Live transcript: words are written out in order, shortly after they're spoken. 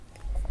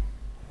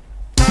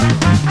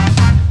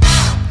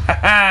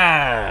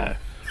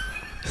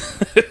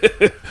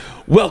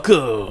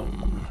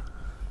Welcome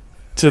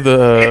to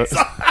the.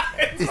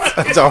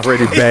 It's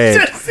already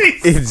bad.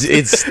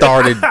 It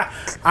started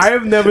I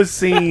have never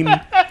seen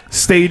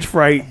stage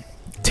fright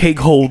take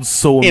hold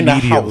so in the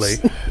immediately.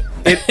 house.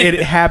 It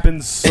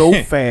happened so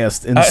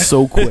fast and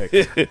so quick.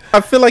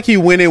 I feel like he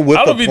went in with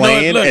I the don't be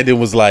plan knowing- look. and it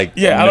was like,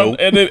 Yeah, I nope.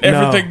 don't, and then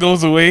everything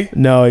goes away.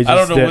 No, it just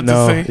I don't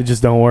know what to say. It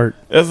just don't work.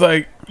 It's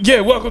like,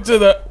 yeah, welcome to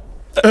the.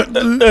 You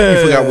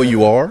forgot where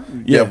you are.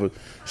 You Yeah. have a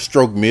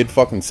stroke mid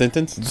fucking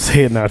sentence.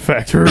 Say it not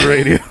factory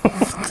radio.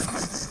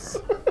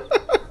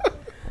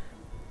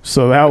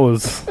 So that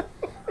was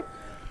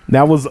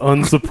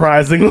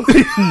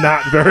unsurprisingly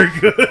not very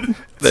good.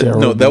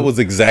 No, that was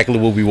exactly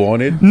what we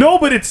wanted. No,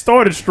 but it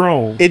started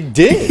strong. It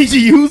did.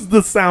 He used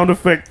the sound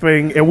effect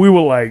thing, and we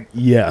were like,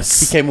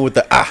 "Yes." He came in with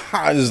the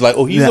aha. It was like,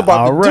 oh, he's Yeah, about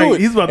to all right. do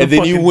it. He's about to and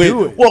then you fucking went,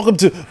 do it. welcome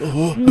to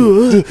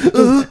APA.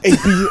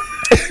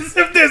 As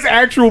if there's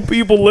actual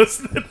people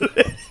listening to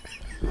this.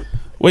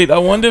 Wait, I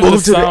wonder if Welcome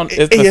the to the sound,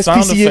 if the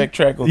sound ASPCA. effect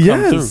track will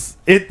come through.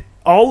 Yes.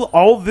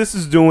 All this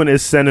is doing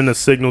is sending a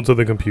signal to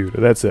the computer.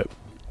 That's it.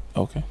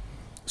 Okay.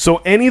 So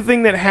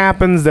anything that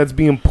happens that's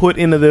being put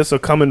into this or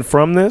coming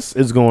from this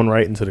is going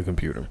right into the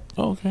computer.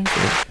 Okay.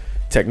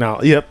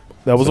 Technology. Yep.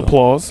 That was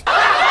applause.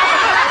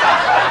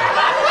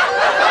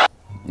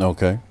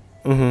 Okay.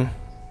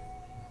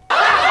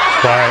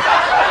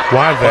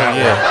 Why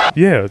that?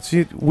 Yeah.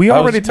 We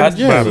already talked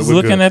about it. was We're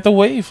looking good. at the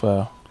wave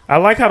file. I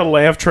like how the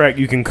laugh track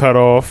you can cut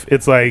off.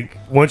 It's like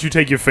once you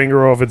take your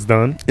finger off, it's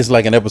done. It's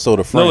like an episode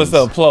of Friends. No, it's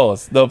the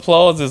applause. The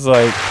applause is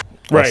like,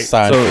 Right.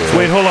 Seinfeld.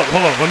 Wait, hold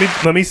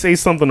up. Let me say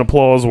something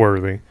applause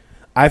worthy.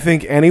 I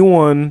think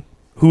anyone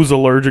who's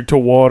allergic to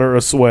water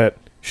or sweat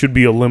should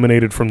be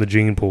eliminated from the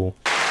gene pool.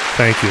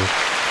 Thank you.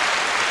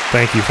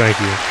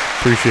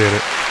 Appreciate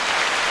it.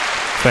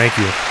 Thank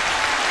you.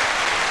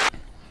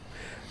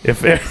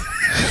 If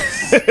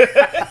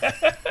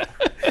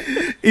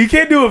you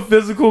can't do a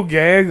physical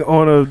gag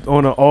on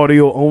an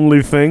audio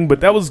only thing,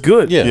 but that was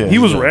good. Yeah. He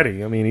was Yeah.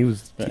 ready. I mean, he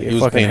was was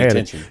fucking paying had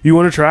attention. it. You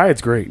want to try?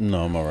 It's great.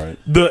 No, I'm all right.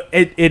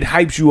 It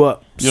hypes you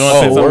up. you know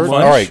what I'm Oh, saying?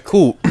 word? All right,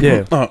 cool.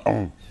 Yeah.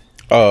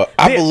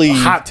 I believe.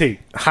 hot take.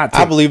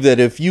 I believe that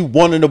if you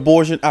want an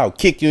abortion, I'll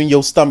kick you in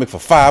your stomach for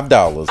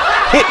 $5.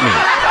 Hit me.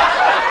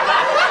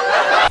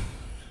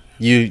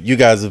 You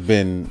guys have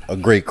been a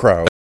great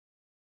crowd.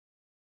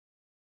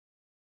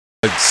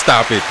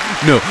 Stop it.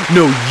 No,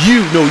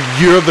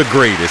 you're the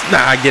greatest.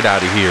 Nah, get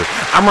out of here.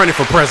 I'm running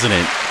for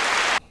president.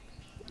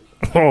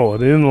 Oh, I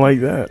didn't like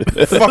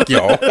that. Fuck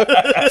y'all.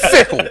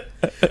 Fickle.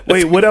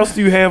 Wait, what else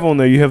do you have on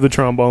there? You have the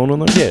trombone on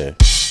there? Yeah.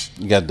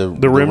 You got the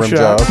rim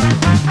shot?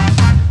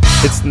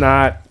 It's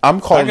not. I'm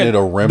calling it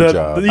a rim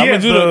job. I'm gonna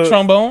do the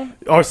trombone.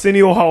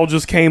 Arsenio Hall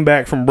just came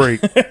back from break.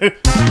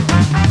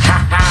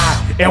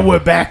 And we're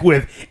back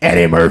with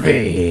Eddie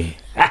Murphy.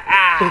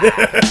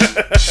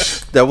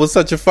 That was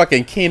such a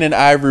fucking Kenan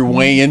Ivory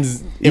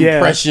Wayans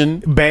impression.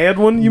 Bad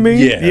one, you mean?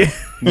 Yeah.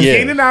 Yeah.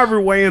 Kenan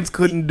Ivory Wayans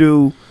couldn't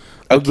do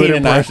a good Kenan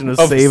impression to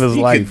Ivory- save his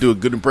he life. could do a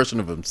good impression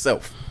of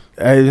himself.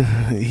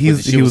 He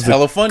was was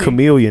hella a funny.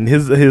 chameleon.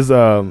 His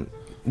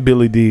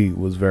Billy D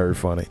was very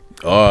funny.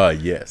 Oh,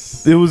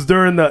 yes. It was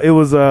during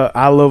the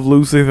I Love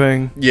Lucy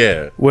thing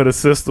Yeah. where the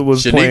sister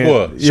was playing.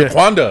 Shaniqua. Yeah.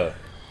 Shaquanda.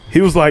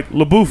 He was like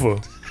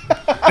LaBufa.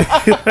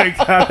 Like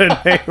got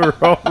her name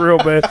wrong real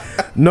bad.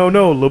 No,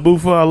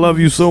 LaBufa, I love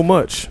you so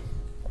much.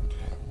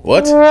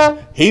 What?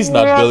 He's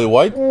not Billy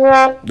White.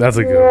 That's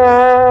a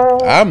good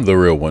one. I'm the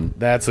real one.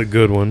 That's a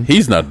good one.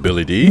 He's not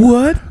Billy D.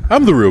 What?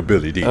 I'm the real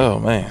Billy D. Oh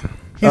man.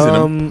 He's an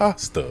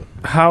imposter.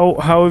 How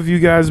have you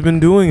guys been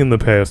doing in the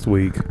past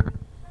week?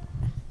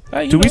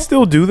 Do we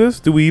still do this?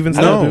 Do we even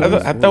still No. do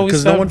this? I thought we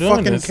 'Cause no stopped one doing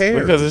fucking this cares.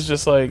 because it's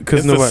just like 'Cause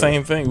it's nobody- the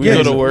same thing. We Yeah,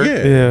 go to work.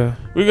 yeah. Yeah.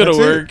 We go to That's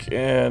it. work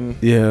and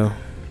Yeah.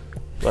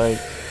 like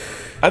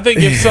I think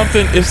if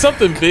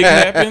something big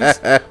happens,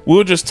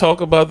 we'll just talk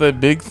about that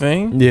big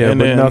thing. Yeah, and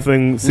but then,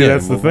 nothing. See, Yeah,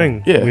 that's the move on.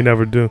 thing. Yeah. We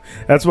never do.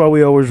 That's why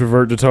we always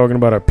revert to talking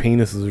about our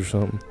penises or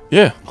something.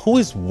 Yeah. Who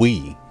is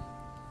we?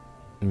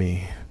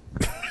 Me.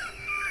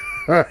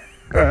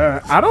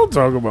 I don't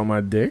talk about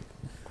my dick.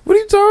 What are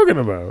you talking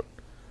about?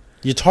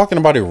 You're talking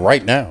about it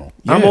right now.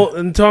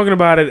 I'm talking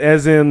about it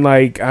as in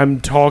like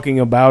I'm talking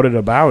about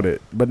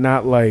it, but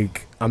not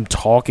like I'm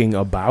talking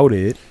about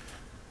it.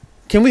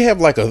 Can we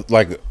have like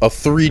a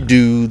three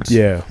dudes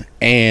Yeah,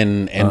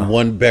 and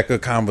one Becca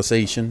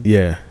conversation?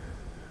 yeah.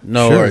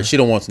 No, Sure. or she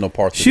don't want no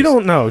parts of She this.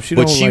 don't know. She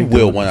But don't. she like will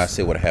doing when I this.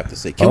 say what I have to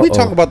say. Can we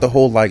talk Uh-oh. about the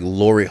whole like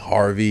Lori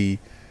Harvey,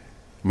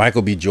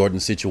 Michael B. Jordan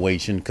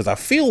situation? Because I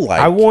feel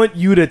like I want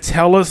you to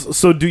tell us.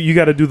 So you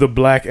got to do the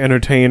black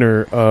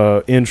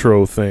entertainer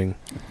intro thing.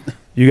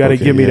 You got to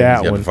Okay, give me yeah, that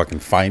you gotta one. fucking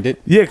find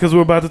it. Yeah, because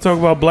we're about to talk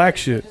about black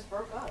shit.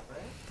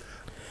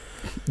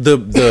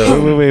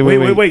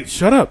 The Wait.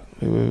 Shut up.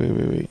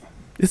 Wait.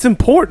 It's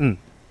important.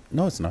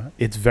 No, it's not.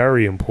 It's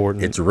very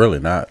important. It's really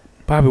not.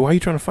 Bobby, why are you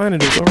trying to find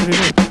it? It's already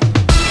there.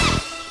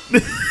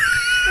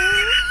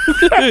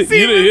 You didn't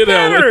hear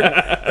that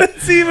one.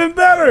 It's even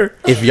better.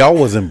 If y'all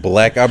wasn't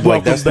black, I'd be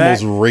like, Welcome that's back.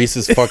 the most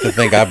racist fucking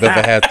thing I've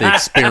ever had to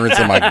experience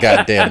in my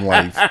goddamn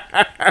life.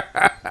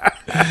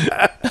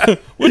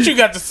 What you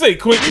got to say,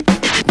 Quentin?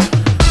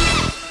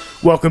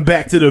 Welcome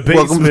back to the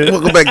Welcome, basement.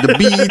 welcome back to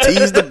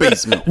BET's The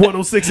Basement.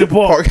 106 in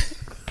Park.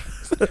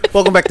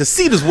 Welcome back to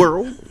Cedar's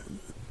World.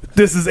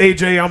 This is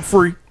AJ. I'm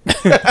free.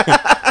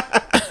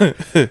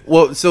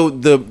 Well, so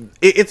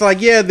it's like,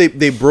 yeah,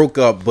 they broke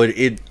up, but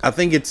I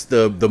think it's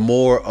the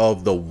more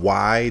of the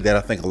why that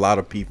I think a lot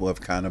of people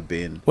have kind of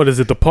been What is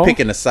it? The Paul?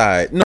 picking a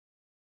side. No.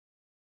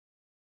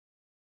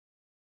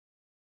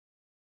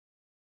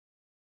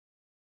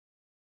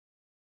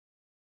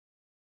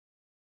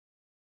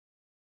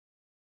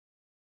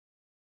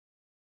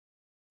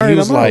 He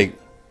was like,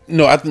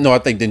 I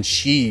think then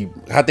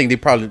I think they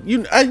probably, you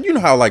know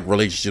how like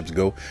relationships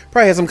go.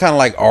 Probably had some kind of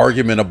like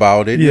argument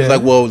about it. He was Yeah.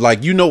 like, well,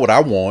 like, you know what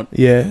I want.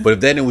 Yeah. But if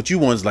that ain't what you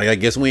want, it's like, I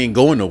guess we ain't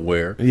going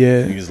nowhere.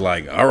 Yeah. He was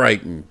like, all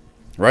right. And,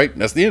 right.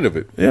 That's the end of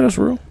it. Yeah, that's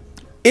real.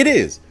 It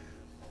is.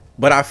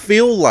 But I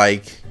feel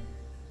like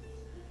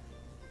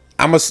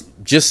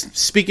just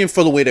speaking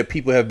for the way that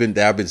people have been,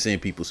 that I've been seeing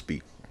people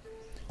speak.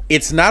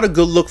 It's not a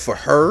good look for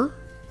her,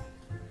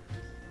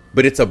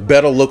 but it's a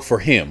better look for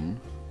him.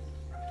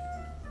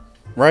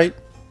 Right?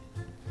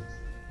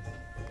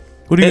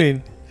 What do you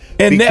mean?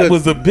 And that Because-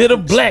 was a bit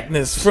of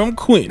blackness from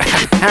Quentin.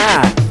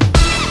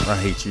 I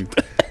hate you.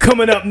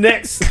 Coming up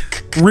next,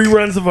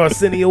 reruns of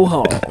Arsenio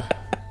Hall.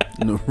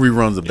 No,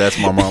 reruns of That's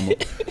My Mama.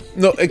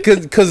 No,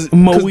 because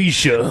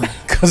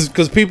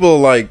Moesha. people are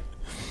like,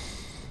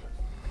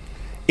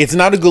 it's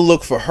not a good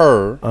look for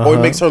her, or it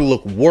makes her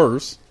look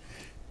worse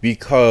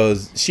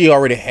because she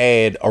already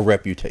had a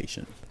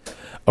reputation.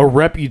 A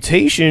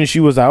reputation. She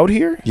was out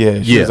here.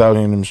 Yeah, she was Yeah. out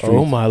in them streets.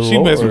 Oh, my She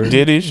messed Lord. with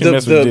Diddy. She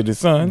messed with Diddy's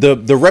son. The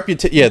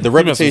reputation. Yeah, the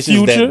She messed with reputation is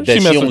Future. that She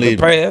she messed with only.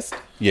 the past.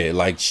 Yeah,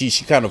 like she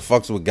kind of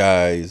fucks with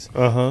guys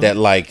that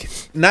like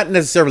not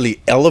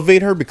necessarily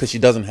elevate her because she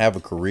doesn't have a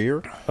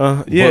career.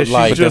 Yeah, But, she's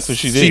like, just that's what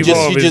she did. Steve She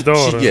Harvey's just,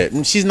 daughter.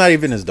 yeah, she's not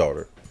even his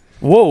daughter.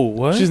 Whoa,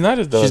 what? She's not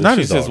his daughter. She's not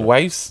his She's his daughter.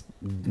 wife's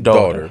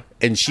daughter.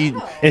 And she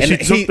and she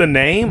took the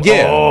name.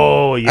 Yeah.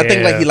 Oh, yeah. I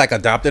think like he like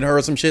adopted her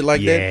or some shit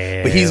like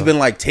that. But he's Yeah. been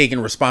like taking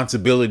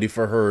responsibility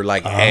for her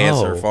like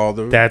as her Oh,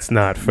 father. That's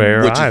not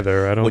fair which is-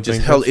 either. I don't which think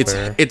is hell. that's It's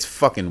fair. it's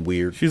fucking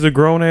weird. She's a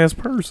grown ass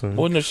person.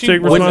 Well, no, she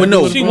Take wasn't.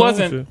 responsibility She for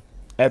wasn't her shit.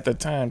 at the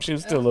time. She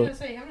was still a.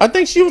 I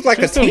think she was like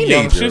She was a still young.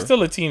 teenager. She was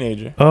still a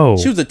teenager. Oh,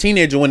 She was a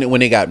teenager when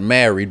they got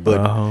married,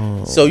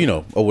 but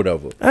so or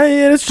whatever.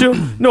 Yeah, that's true.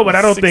 No, but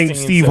I don't think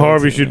 16, Steve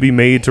Harvey 17. should be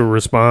made to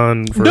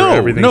respond for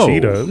everything she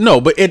does. No,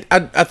 but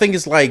I think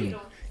it's like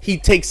he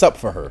takes up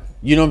for her.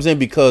 You know what I'm saying?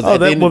 Because Oh, at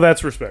the end-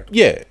 that's respectable.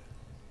 yeah.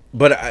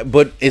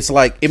 But it's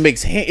like it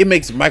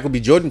makes Michael B.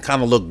 Jordan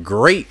kind of look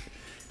great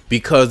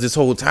because this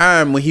whole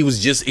time when he was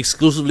just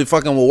exclusively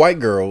fucking with white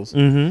girls,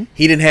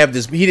 he didn't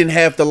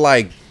have to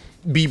like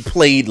be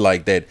played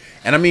like that.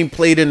 And I mean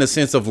played in the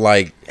sense of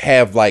like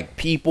have like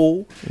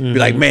people be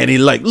like, man, he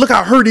like look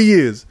how hurt he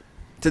is.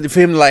 For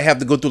him to like have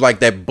to go through like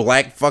that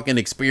black fucking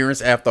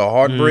experience after a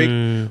heartbreak,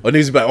 or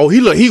he's like, oh, he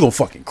gonna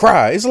fucking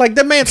cry. It's like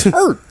that man's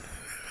hurt.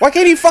 Why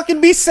can't he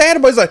fucking be sad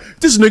about it? It's like,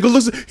 this nigga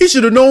looks, he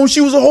should have known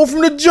she was a hoe from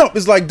the jump.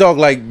 It's like, dog,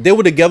 like they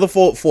were together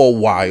for a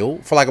while,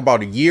 for like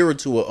about a year or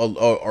two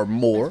or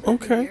more.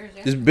 Okay.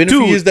 There's been a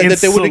few years that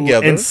they were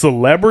together. In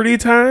celebrity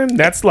time,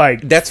 that's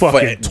like That's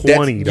fucking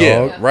 20, dog.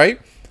 Yeah, right?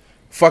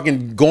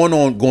 Fucking going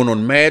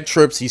on mad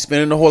trips. He's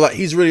spending the whole lot.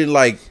 He's really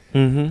like,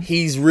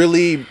 he's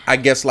really, I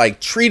guess,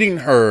 like treating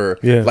her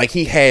like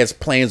he has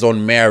plans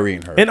on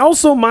marrying her. And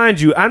also, mind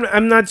you,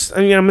 I'm not. I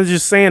mean, I'm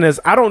just saying this.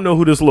 I don't know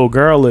who this little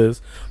girl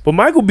is, but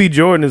Michael B.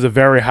 Jordan is a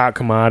very hot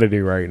commodity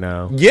right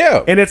now.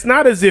 Yeah, And it's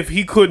not as if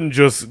he couldn't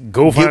just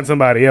go find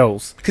somebody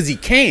else. because he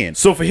can.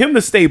 So for him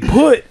to stay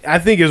put, I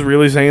think is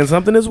really saying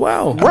something as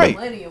well. Right.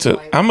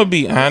 I'm gonna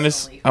be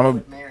honest.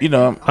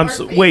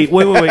 Wait.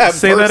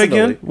 Say that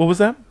again. Personally. What was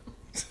that?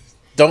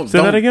 Don't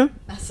Say that again.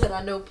 I said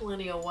I know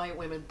plenty of white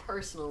women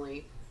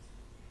personally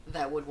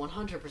that would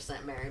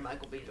 100% marry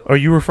Michael B. Jordan. Are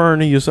you referring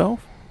to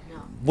yourself?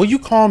 Will you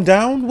calm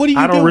down? What are you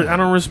I doing? don't. I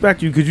don't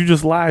respect you because you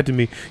just lied to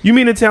me. You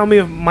mean to tell me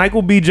if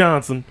Michael B.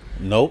 Johnson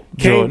Nope.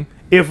 came,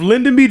 if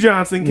Lyndon B.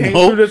 Johnson came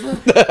Nope. through this,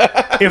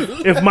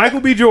 if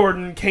Michael B.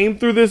 Jordan came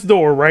through this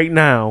door right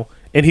now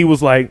and he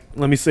was like,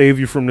 "Let me save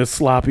you from this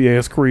sloppy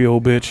ass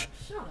Creole bitch,"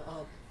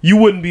 you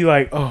wouldn't be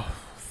like, "Oh,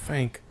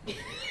 thank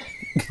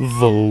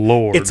the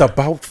Lord." It's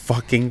about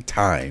fucking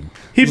time.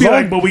 He'd be Lord-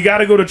 like, "But we got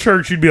to go to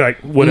church." You'd be like,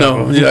 "Whatever."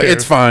 No, who yeah, cares?"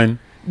 it's fine.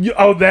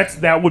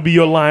 That would be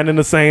your line in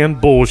the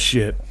sand.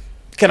 Bullshit.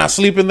 Can I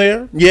sleep in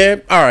there? Yeah.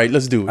 All right,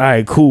 let's do it. All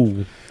right,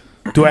 cool.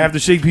 Do I have to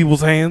shake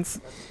people's hands?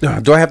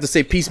 Do I have to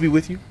say peace be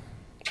with you?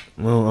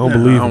 Well, I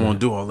don't believe I don't it.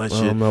 want to do all that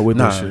Well, shit. I'm not with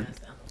Nah. this shit.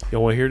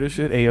 Y'all want to hear this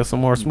shit?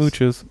 ASMR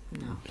smooches.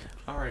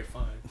 All right,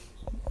 fine.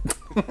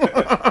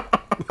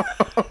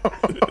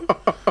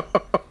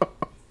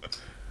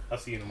 I'll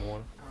see you in the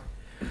morning.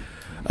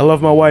 I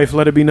love my wife.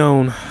 Let it be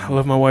known. I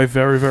love my wife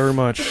very, very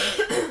much.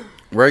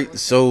 Right.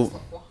 So,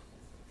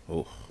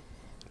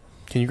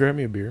 Can you grab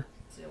me a beer?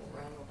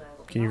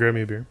 Can you grab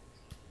me a beer?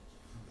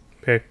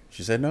 Hey,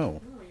 she said no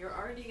You're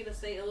already going to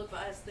say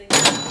ill-advised things.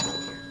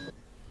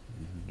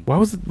 why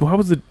was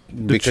the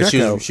because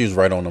checkout? she was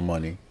right on the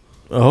money.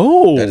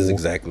 Oh, That is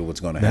exactly what's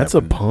going to happen. that's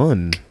a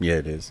pun. Yeah,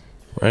 it is.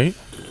 Right?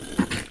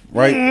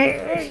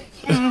 Right?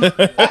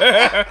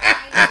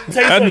 Tastes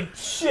like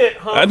shit,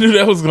 huh? I knew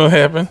that was gonna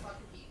happen.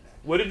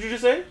 What did you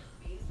just say?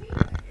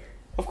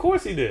 Of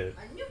course he did.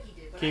 I knew he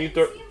did.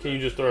 But Can you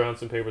just throw down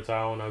some paper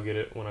towel and I'll get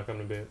it when I come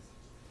to bed?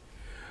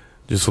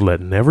 Just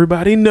letting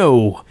everybody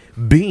know,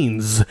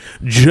 Beans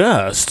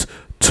just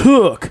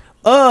took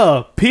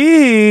a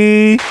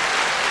pee.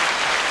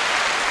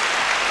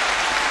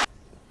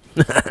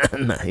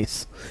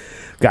 Nice.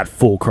 Got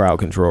full crowd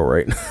control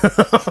right now.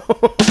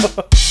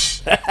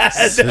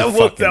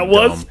 that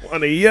was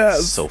funny,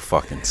 yes. So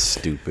fucking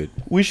stupid.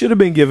 We should have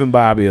been giving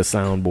Bobby a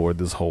soundboard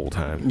this whole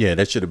time. Yeah,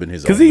 that should have been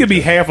his. Because he could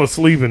be half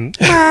asleep and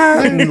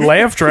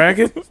laugh track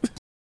it.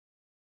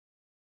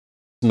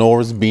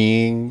 Snores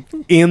being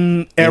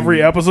In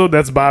every episode,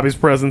 that's Bobby's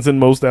presence in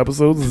most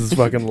episodes. Is his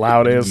fucking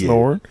loud ass Yeah.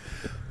 snoring.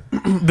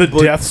 The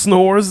death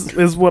snores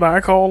is what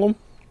I call them.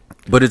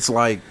 But it's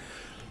like,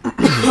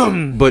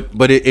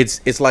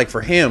 it's like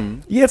for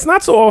him. Yeah, it's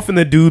not so often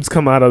that dudes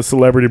come out of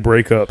celebrity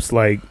breakups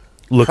like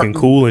looking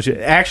cool and shit.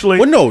 Actually,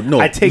 Well, no,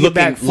 I take it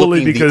back fully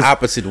looking because the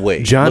opposite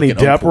way. Johnny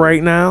Looking Depp uncool.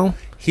 right now,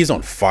 He's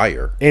on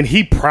fire. and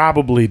he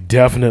probably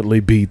definitely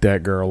beat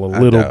that girl a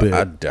little bit.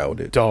 I doubt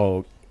it.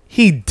 Dog,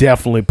 he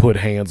definitely put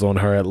hands on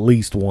her at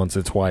least once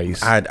or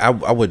twice. I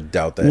would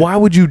doubt that. Why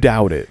would you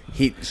doubt it?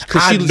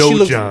 I know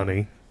looks-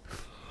 Johnny.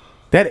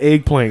 That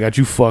eggplant got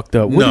you fucked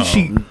up. What No, did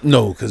she?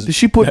 no, because Did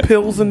she put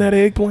pills in that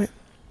eggplant?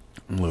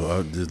 there's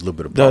a little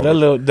bit of No,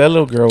 powder. that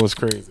little girl was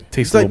crazy.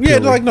 Tastes It's like, a little yeah,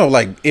 pilly. like no,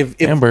 like if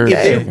Amber if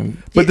Heard. they-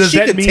 But does she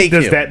that could mean? take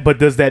him.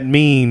 Does that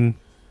mean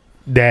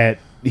that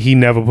he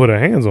never put her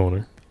hands on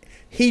her?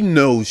 He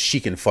knows she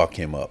can fuck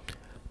him up.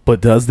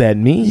 But does that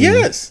mean?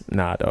 Yes.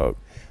 Nah, dog.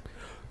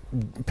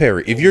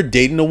 Perry, if you're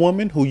dating a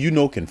woman who you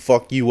know can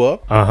fuck you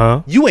up,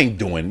 you ain't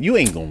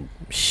gonna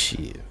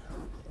Shit.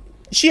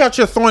 she out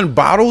here throwing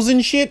bottles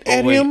and shit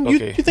at wait, him.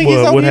 okay. You think he's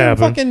What out here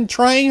happened? fucking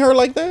trying her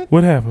like that?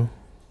 What happened?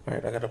 All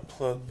right, I gotta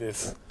plug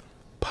this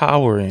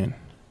power in.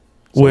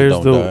 Where's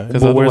don't the? die.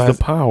 Because Well, where's otherwise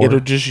the power? it'll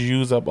just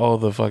use up all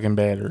the fucking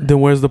battery Then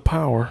where's the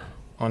power?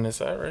 on this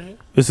side right here.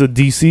 It's a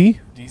DC.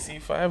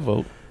 DC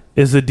 5-volt.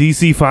 It's a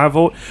DC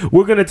 5-volt.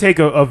 We're gonna take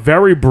a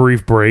very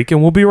brief break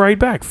and we'll be right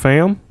back,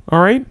 fam.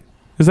 All right?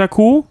 Is that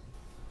cool?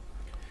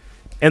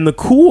 And the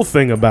cool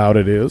thing about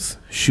it is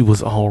she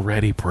was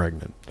already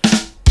pregnant.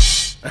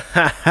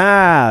 Ha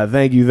ha!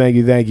 Thank you.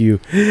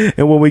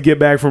 And when we get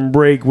back from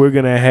break, we're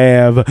gonna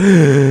have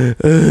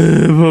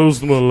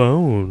Post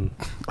Malone,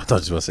 I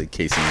thought you were gonna say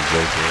Casey and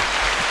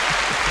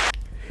JoJo.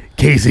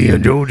 Casey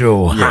and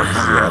JoJo.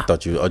 Yeah, I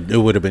thought it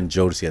would have been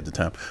Jodeci at the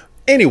time.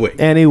 Anyway,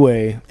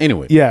 Anyway,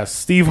 yes,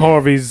 Steve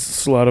Harvey's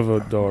slut of a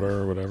daughter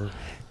or whatever.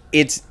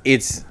 it's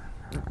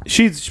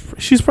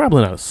She's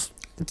probably not.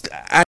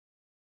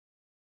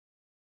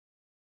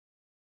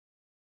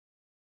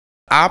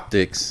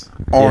 Optics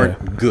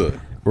aren't good,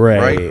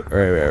 Right.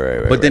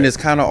 But then it's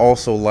kind of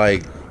also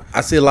like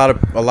I see a lot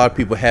of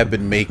people have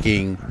been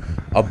making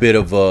a bit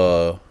of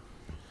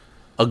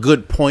a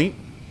good point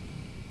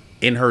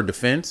in her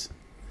defense.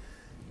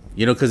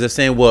 You know, because they're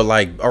saying, well,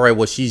 like, all right,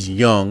 well, she's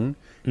young,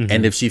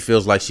 and if she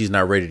feels like she's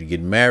not ready to get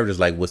married, it's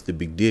like, what's the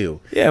big deal?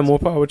 Yeah, more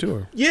power to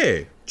her. Yeah,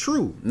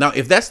 true. Now,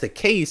 if that's the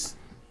case,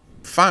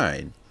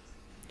 fine.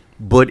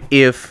 But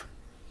if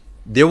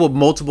there were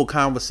multiple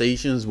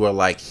conversations where,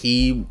 like,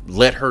 he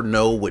let her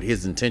know what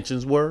his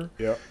intentions were,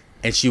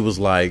 and she was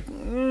like,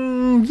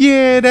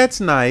 yeah,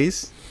 that's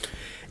nice.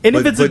 And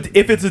But-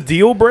 if it's a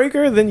deal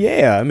breaker, then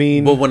yeah, I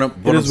mean. But what I'm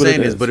it saying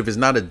it is, but if it's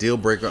not a deal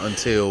breaker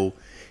until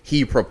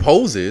he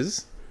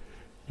proposes,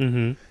 you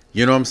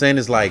know what I'm saying?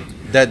 It's like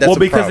that's well, a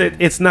because problem.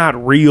 it's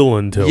not real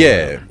until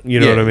Yeah.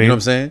 you know Yeah, what I mean. you know what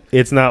I'm saying?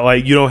 It's not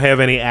like you don't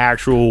have any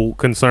actual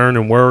concern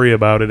and worry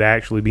about it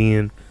actually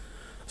being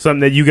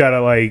something that you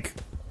gotta like.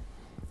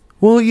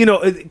 Well, you know,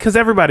 because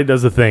everybody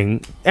does a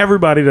thing.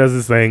 Everybody does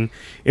this thing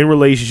in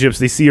relationships.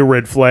 They see a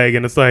red flag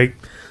and it's like,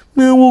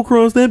 man, we'll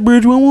cross that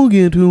bridge when we'll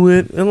get to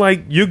it. And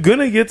like, you're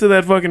gonna get to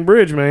that fucking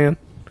bridge, man.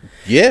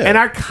 Yeah. And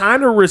I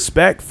kind of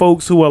respect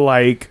folks who are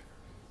like,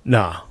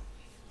 nah.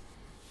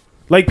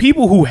 Like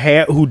people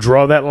who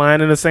draw that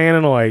line in the sand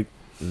and are like,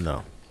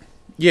 no.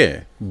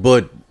 Yeah,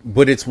 but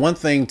it's one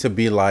thing to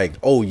be like,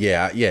 oh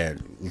yeah,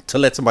 to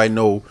let somebody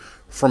know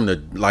from the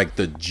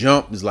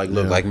jump is like,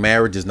 look, like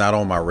marriage is not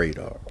on my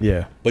radar.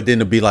 Yeah. But then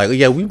to be like, oh,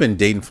 yeah, we've been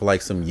dating for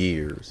like some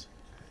years,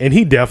 And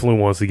he definitely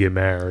wants to get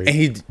married.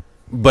 and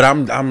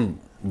I'm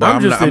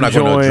not just going to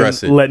enjoying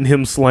address it. letting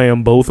him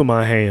slam both of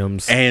my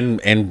hams.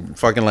 And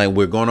fucking like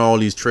we're going on all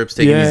these trips,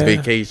 taking Yeah. these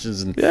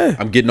vacations, and Yeah.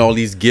 I'm getting all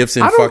these gifts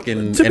and I don't-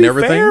 fucking to and be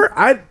everything. fair,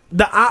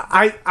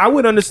 I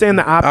would understand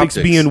the optics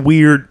Optics. being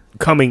weird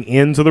coming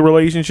into the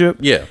relationship.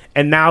 Yeah.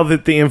 And now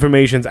that the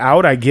information's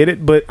out, I get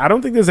it. But I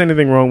don't think there's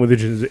anything wrong with it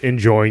just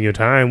enjoying your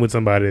time with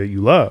somebody that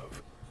you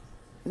love.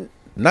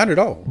 Not at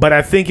all. But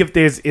I think if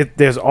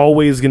there's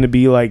always going to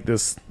be like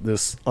this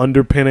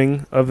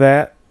underpinning of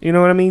that, you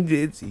know what I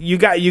mean? You're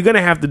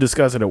gonna have to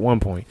discuss it at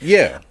one point.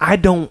 Yeah. I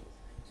don't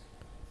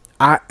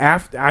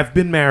I've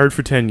been married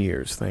for 10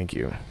 years. Thank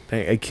you.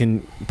 I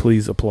can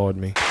please applaud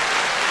me.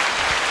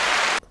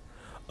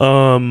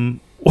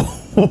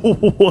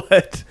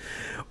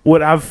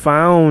 What I've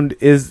found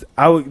is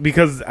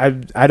because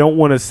I don't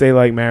want to say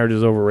like marriage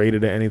is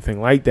overrated or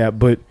anything like that,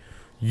 but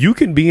you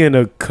can be in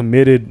a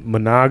committed,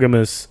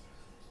 monogamous,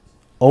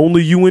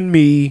 only you and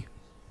me,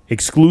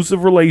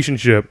 exclusive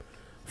relationship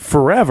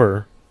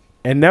forever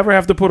and never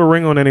have to put a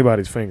ring on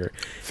anybody's finger.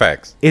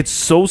 Facts. It's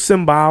so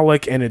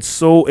symbolic and it's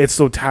so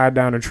tied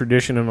down to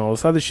tradition and all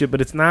this other shit, but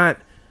it's not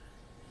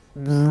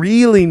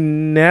really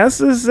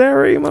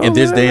necessary In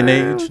this day and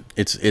age,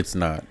 it's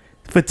not.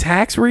 for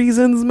tax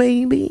reasons,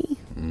 maybe.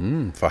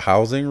 For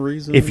housing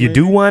reasons. If you maybe?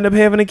 do wind up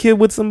having a kid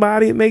with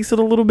somebody, it makes it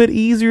a little bit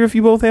easier if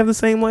you both have the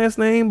same last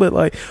name. But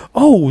like,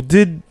 oh,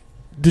 did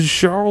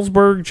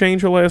Charlesburg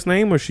change her last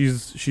name, or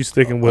she's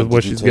sticking with Or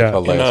what did you she's take got? her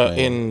last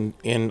name?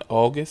 in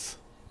August.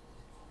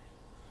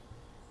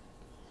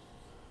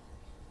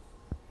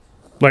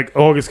 Like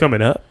August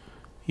coming up.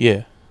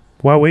 Yeah.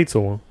 Why wait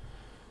so long?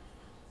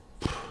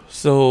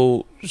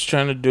 So she's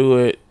trying to do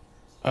it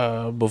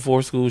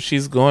before school.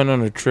 She's going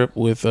on a trip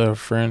with a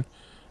friend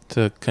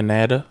to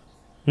Canada.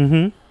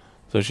 Mm-hmm.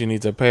 So she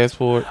needs a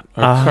passport,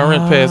 her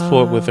current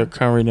passport with her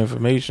current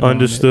information.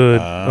 Understood.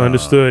 Ah.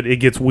 Understood. It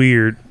gets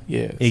weird.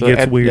 Yeah, It so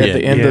gets at, weird. at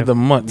the end Yeah. of the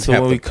month. So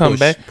Have when to we come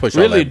back, push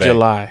all really that back.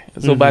 July.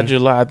 So by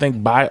July, I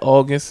think by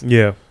August.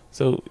 Yeah.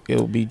 So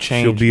it'll be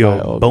changed. She'll be by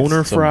a August.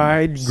 bona So-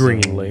 fide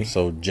Greenlee.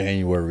 So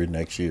January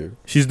next year.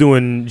 She's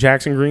doing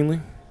Jackson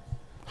Greenlee.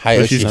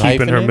 But she's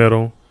keeping her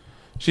middle.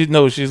 She's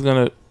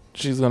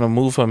gonna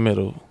move her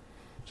middle,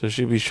 so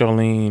she'll be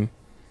Charlene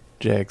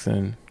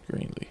Jackson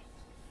Greenlee.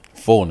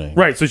 Full name.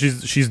 Right. So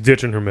she's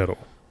ditching her middle,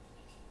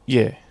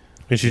 Yeah,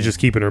 and she's just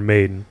keeping her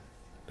maiden.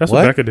 That's What?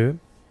 what Becca did.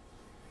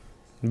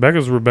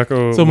 Becca's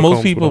Rebecca. so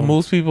most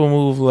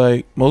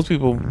McCombs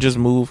people just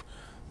move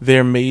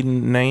their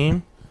maiden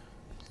name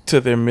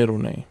to their middle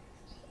name.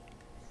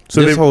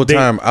 So This whole they-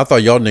 time, I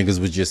thought y'all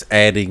niggas was just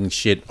adding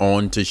shit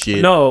on to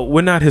shit. No,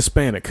 we're not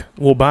Hispanic.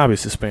 Well,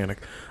 Bobby's Hispanic.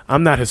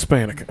 I'm not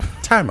Hispanic.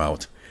 Time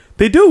out.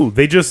 They do.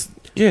 They just.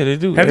 Yeah, they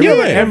do. Have you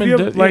Every ever- have woman you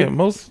ever, does- like- yeah,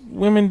 most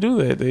women do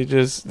that.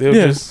 They'll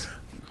Yeah. just.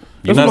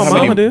 That's Not what my how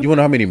many- mama did. You wanna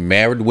know how many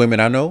married women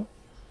I know?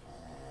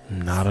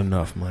 Not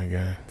enough, my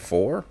guy.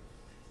 4.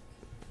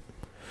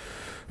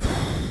 You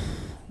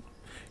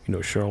know,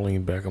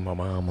 Charlene Becca, my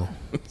mama.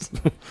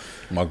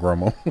 My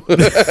grandma.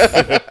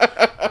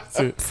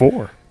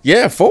 4.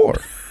 Yeah, 4.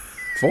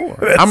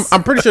 4.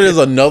 I'm pretty sure there's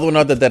another one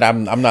out there that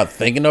I'm not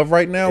thinking of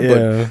right now.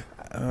 Yeah.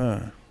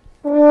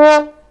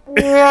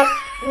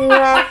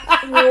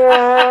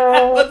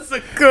 That's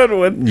a good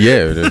one. But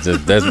yeah,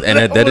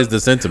 that is the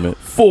sentiment.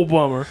 Full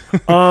bummer.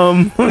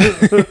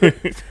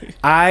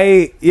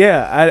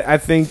 I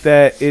think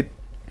that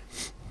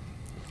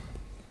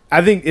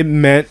I think it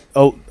meant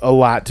a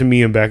lot to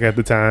me and Becca at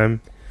the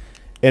time,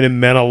 and it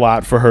meant a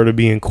lot for her to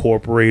be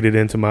incorporated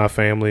into my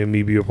family and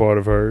me be a part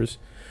of hers.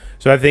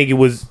 So I think it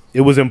was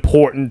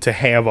important to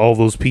have all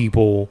those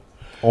people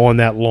on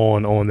that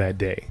lawn on that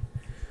day.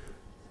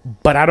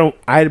 But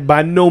I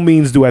by no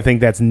means do I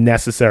think that's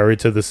necessary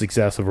to the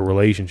success of a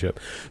relationship.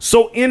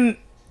 So in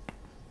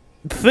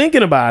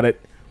thinking about it,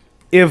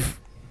 if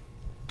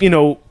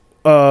Lori.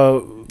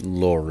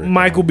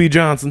 Michael B.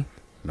 Johnson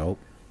Nope.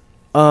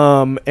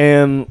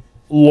 and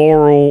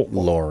Laurel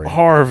Lori.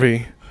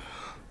 Harvey.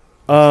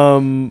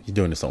 You're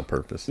doing this on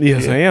purpose.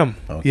 Yes, I am.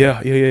 Okay.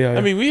 Yeah. I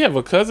mean, we have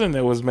a cousin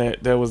that was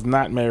that was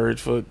not married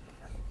for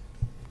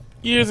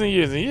years and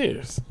years and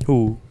years.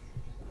 Who?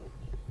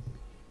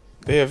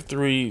 They have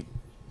 3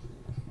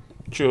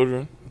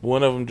 children.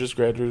 One of them just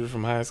graduated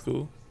from high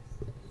school.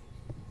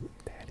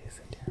 That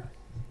isn't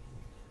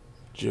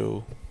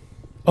Joe.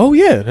 Oh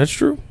yeah, that's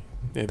true.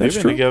 Yeah, they've That's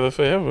been true. together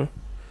forever.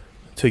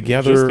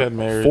 Together Just got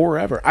married.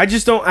 forever. I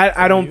just don't.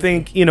 I don't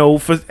think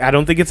I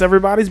don't think it's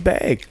everybody's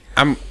bag.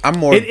 I'm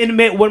more.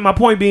 What my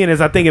point being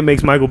is, I think it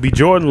makes Michael B.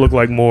 Jordan look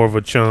like more of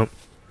a chump.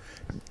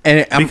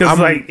 And Because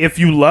like if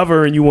you love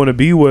her and you want to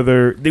be with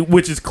her,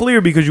 which is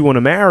clear because you want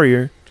to marry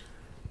her,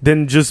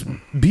 then just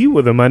be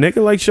with her, my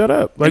nigga. Like shut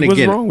up. Like and what's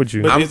again, wrong with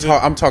you?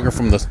 I'm talking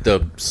from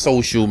the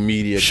social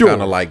media Sure.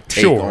 kind of like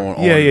take Sure.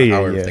 on Yeah,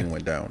 how everything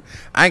went down.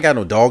 I ain't got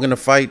no dog in the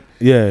fight.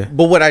 Yeah.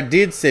 But what I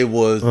did say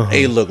was,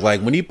 hey, look,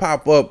 like when he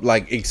pop up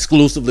like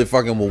exclusively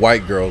fucking with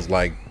white girls,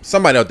 like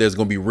somebody out there is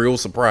gonna be real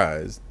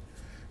surprised.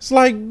 It's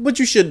like, but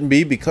you shouldn't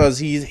be, because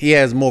he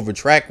has more of a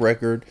track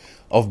record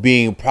of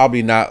being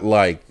probably not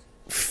like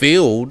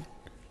filled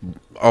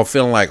or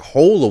feeling like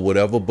whole or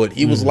whatever, but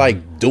he was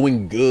like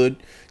doing good,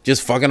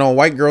 just fucking on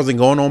white girls and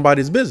going on about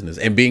his business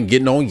and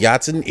getting on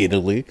yachts in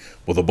Italy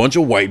with a bunch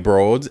of white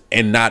broads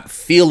and not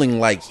feeling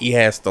like he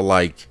has to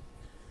like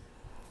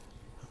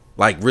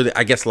really,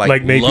 I guess,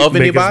 like make love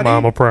make anybody. his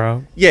mama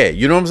proud. Yeah,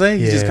 you know what I'm saying?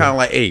 He's just Yeah. kind of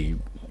like, hey,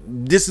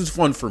 this is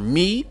fun for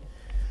me.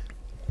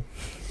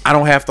 I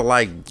don't have to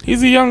like.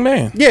 He's a young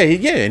man. Yeah,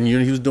 and he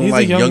was doing He's a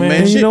like young young man. man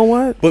And shit. you know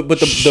what? But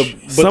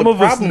Some the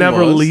of us problem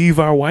never was, leave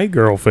our white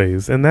girl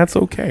phase, and that's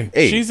okay.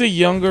 Hey, She's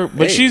younger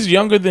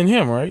than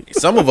him, right?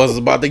 some of us is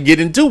about to get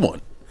into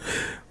one.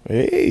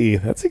 Hey,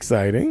 that's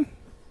exciting.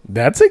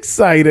 That's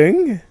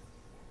exciting.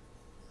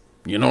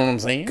 You know what I'm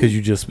saying? Because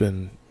you just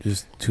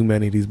too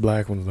many of these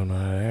black ones don't know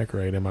how to act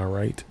right. Am I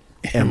right?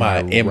 Am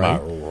I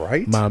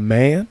right? My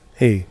man?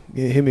 Hey,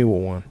 hit me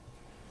with one.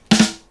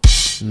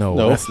 No.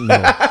 No.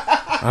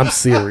 I'm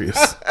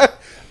serious.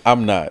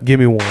 I'm not. Give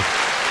me one.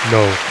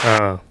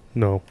 No.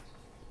 No.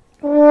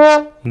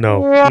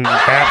 No.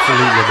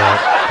 Absolutely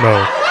not.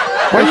 No.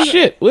 Oh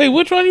shit! Wait,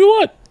 which one you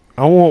want?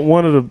 I want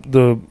one of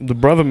the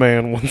brother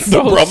man ones. The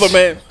brother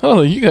man.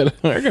 Oh, you got.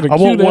 I gotta. I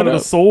cue want that one of the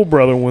up. soul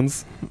brother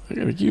ones. I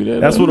gotta cue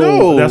that. That's up.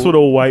 what that's what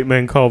old white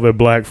men call their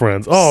black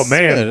friends. Oh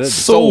man, that's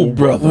Soul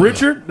brother.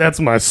 Richard, that's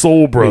my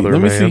soul brother.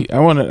 Wait, let me man. see.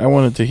 I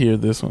wanted to hear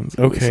this one.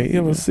 Okay,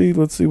 yeah, let's see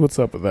what's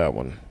up with that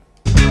one.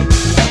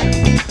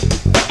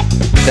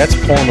 That's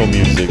porno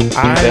music.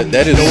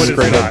 That is No, it is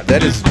straight not. up.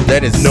 That is No,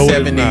 it is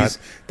 70s. not.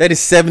 That is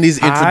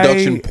 70s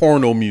introduction I-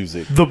 porno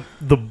music.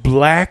 The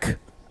black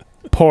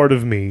part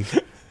of me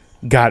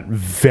got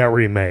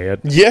very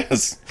mad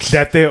Yes.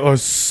 that there are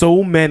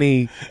so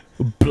many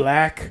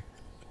black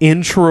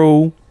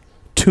intro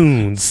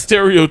tunes.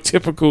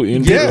 Stereotypical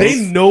intro. Yes. They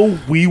know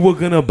we were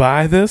gonna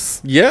buy this.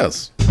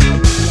 Yes.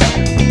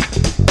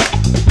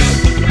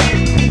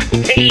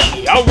 Hey,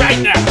 all right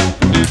now.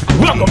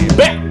 Welcome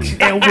back.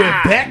 And we're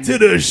back to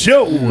the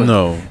show.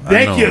 No.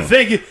 Thank you.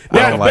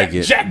 I don't like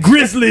it. Jack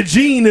Grizzly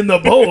Jean and the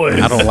boys.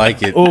 I don't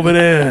like it. Over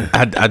there.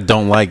 I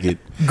don't like it.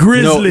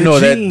 Grizzly no,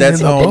 Jean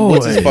that's and the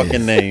what's his boys.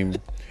 fucking name?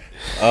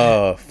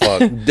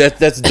 Fuck.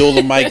 That's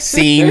Dolomite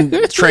scene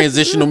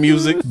transitional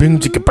music Bing,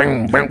 chicka,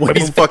 bang, bang, when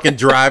he's fucking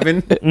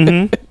driving.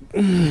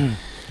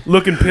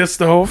 looking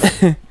pissed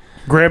off,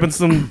 grabbing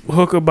some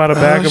hooker by the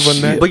back of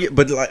her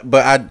neck.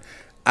 But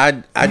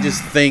I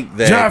just think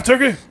that Jive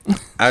turkey.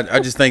 I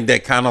just think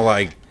that kind of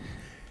like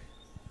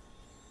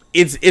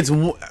it's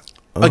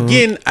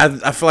again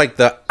I feel like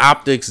the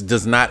optics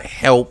does not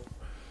help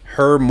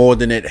her more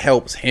than it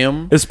helps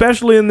him.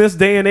 Especially in this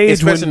day and age.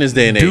 Especially when in this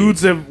day and age.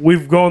 dudes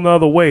we've gone the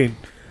other way.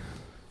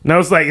 Now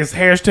it's like it's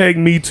hashtag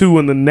me too,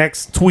 and the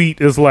next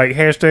tweet is like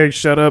hashtag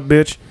shut up,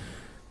 bitch.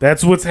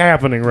 That's what's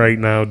happening right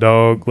now,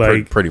 dog.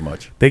 Like Pretty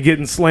much. they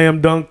getting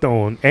slam dunked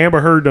on. Amber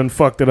Heard done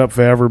fucked it up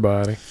for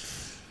everybody.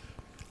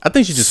 I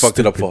think she just fucked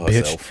it up for Bitch.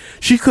 herself.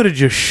 She could have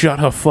just shut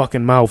her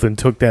fucking mouth and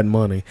took that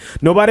money.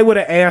 Nobody would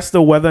have asked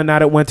her whether or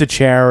not it went to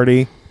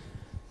charity.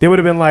 They would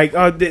have been like,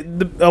 a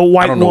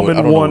white I don't know woman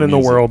what won in the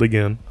music. world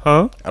again.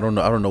 Huh? I don't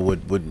know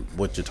what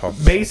you're talking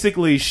about.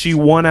 Basically, she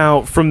won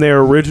out from their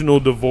original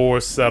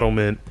divorce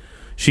settlement.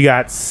 She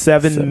got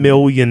 $7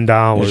 million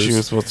And she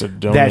was supposed to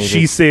donate that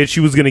she it. said she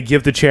was going to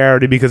give to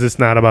charity because it's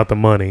not about the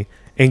money.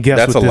 And guess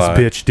That's what a this lie.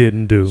 bitch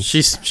didn't do?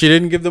 She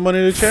didn't give the money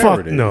to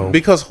charity. no.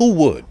 Because who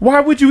would? Why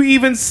would you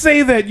even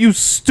say that, you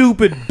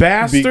stupid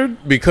bastard?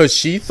 Because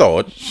she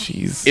thought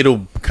She's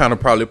it'll kind of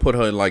probably put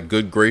her in like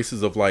good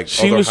graces of like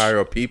She other was-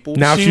 higher people.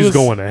 Now she she's was-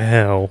 going to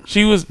hell.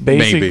 She was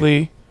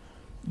basically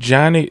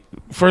Johnny.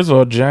 First of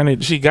all, Johnny.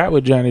 She got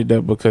with Johnny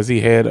Depp because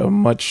he had a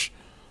much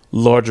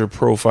larger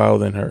profile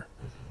than her.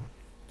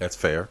 That's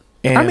fair.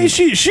 And I mean,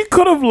 she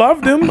could have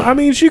loved him. I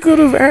mean, she could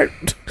have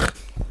act.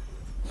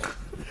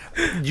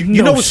 You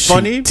No, know what's she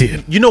funny?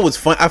 didn't. You know what's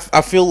funny?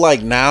 I feel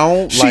like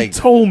now, She like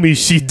told me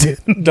she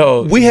didn't.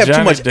 dog, we have too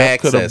Johnny much Depp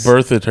could have access.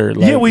 birthed her.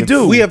 Like, Yeah, we it's-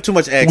 do. we have too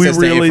much access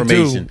really to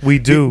information. do. We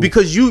do.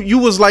 Because you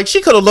was like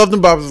she could have loved him,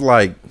 but I was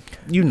like,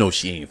 you know,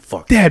 she ain't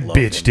fucking. That love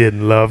bitch him.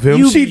 didn't love him.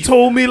 You- she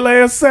told me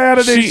last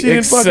Saturday she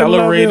didn't fucking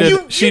love him.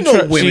 accelerated. You know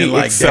women she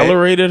like that.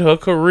 accelerated her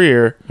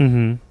career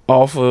Mm-hmm.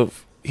 off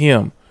of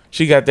him.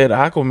 She got that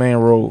Aquaman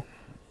role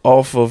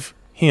off of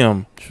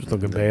him. She was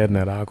looking bad in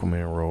that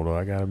Aquaman role, though.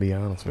 I gotta be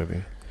honest with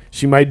you.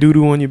 She might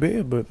doo-doo on your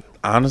bed, but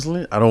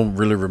Honestly, I don't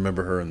really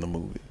remember her in the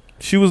movie.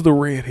 she was the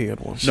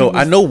redhead one. No,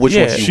 I know which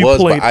yeah, one she she was,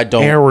 played but I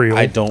don't. Ariel.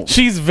 I don't.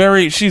 She's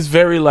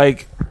very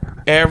like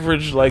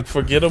average, like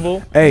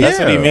forgettable. Hey, That's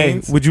what he yeah.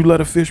 means. Would you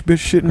let a fish bitch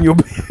shit in your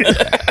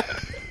bed?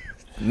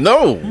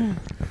 No.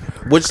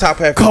 Which top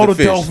half Call is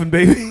the the fish? dolphin,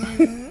 baby.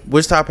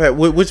 Which top half?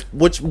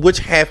 Which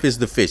half is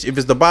the fish? If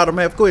it's the bottom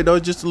half, go ahead. No,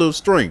 it's just a little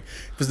string.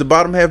 If it's the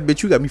bottom half,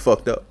 bitch, you got me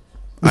fucked up.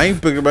 I ain't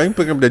picking up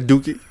that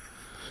dookie.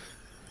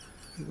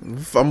 I'm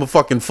gonna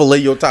fucking fillet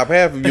your top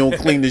half if you don't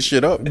clean this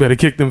shit up. Better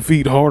kick them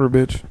feet harder,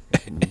 bitch.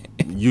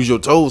 Use your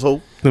toes,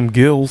 ho. Them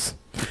gills.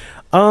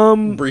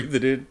 Breathe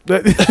it in.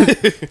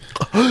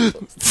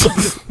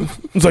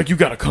 It's like, you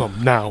gotta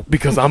come now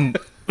because I'm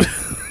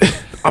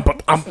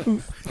about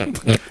to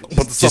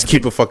Just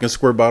keep a fucking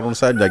squirt bottle on the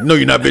side. Like, no,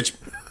 you're not, bitch.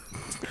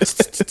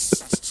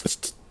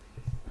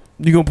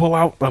 You gonna pull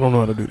out? I don't know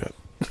how to do that.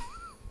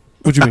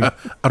 What you mean?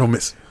 I don't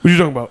miss. What you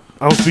talking about?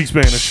 I don't speak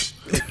Spanish.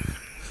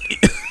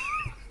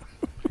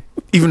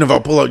 Even if I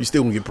pull out, you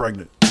still gonna get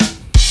pregnant.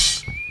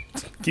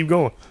 Keep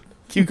going.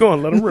 Keep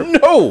going. Let him rip.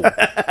 No,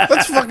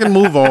 let's fucking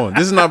move on.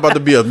 This is not about to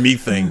be a me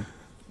thing.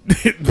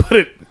 but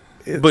it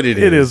it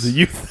is. is.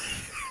 You.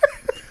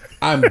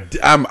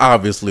 I'm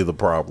obviously the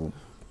problem.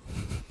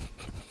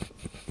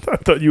 I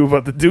thought you were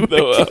about to do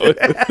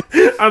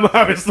it. I'm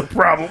obviously the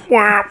problem.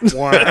 Wah,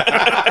 wah.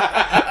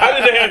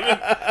 I didn't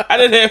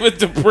didn't have it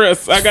to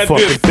press. I got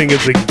Fucking this. thing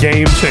is a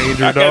game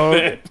changer, I got dog.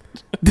 that.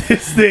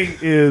 This thing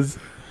is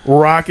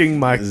rocking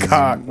my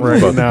cock about right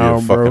to be now,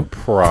 a bro. fucking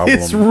problem.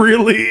 It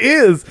really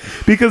is.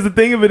 Because the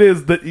thing of it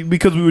is that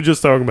because we were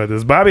just talking about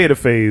this, Bobby had a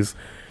phase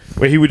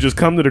where he would just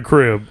come to the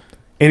crib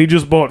and he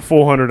just bought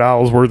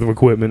 $400 worth of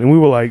equipment, and we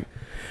were like,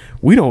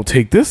 we don't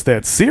take this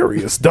that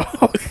serious,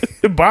 dog.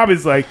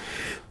 Bobby's like,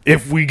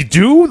 if we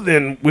do,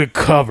 then we're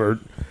covered.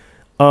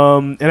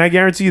 And I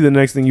guarantee you the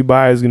next thing you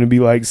buy is going to be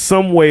like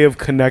some way of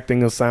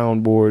connecting a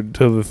soundboard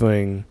to the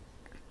thing.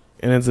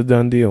 And it's a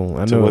done deal.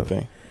 I To know what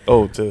thing?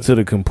 Oh, to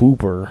the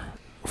compooper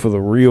for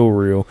the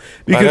real.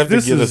 I Because have to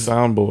this get a is,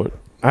 soundboard.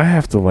 I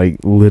have to like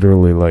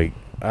literally like,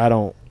 I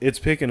don't, it's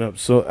picking up.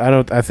 So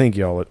I think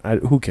y'all,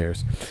 who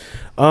cares?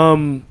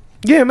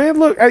 Yeah, man,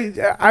 look,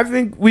 I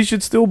think we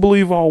should still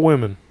believe all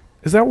women.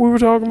 Is that what we were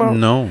talking about?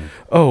 No.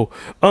 Oh,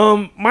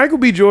 Michael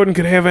B. Jordan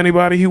could have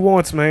anybody he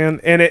wants, man.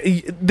 And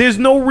there's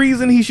no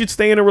reason he should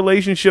stay in a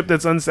relationship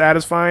that's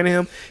unsatisfying to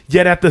him.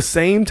 Yet at the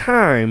same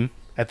time,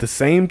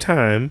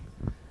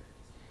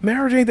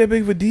 marriage ain't that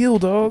big of a deal,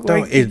 dog.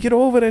 Like, get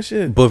over that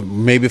shit. But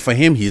maybe for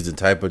him, he's the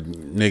type of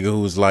nigga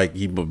who's like,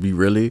 he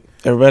really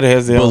Everybody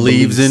has their own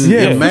believes beliefs.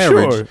 in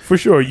marriage. For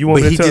sure. You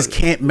want But me he to tell? just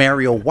can't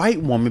marry a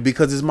white woman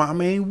because his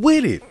mama ain't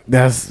with it.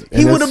 He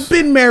He would have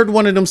been married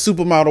one of them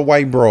supermodel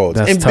white broads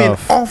That's and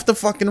tough. been off the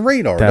fucking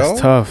radar, That's dog.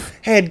 tough.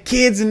 Had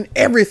kids and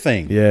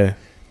everything. Yeah.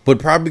 But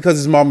probably because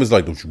his mom was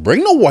like, don't you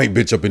bring no white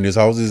bitch up in this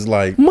house. It's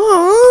like,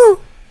 Mom,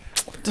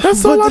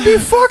 that's all I be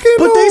fucking.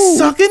 but they on.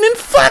 sucking and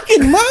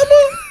fucking,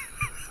 mama.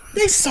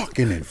 They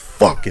sucking and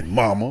fucking,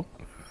 mama.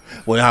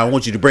 Well, I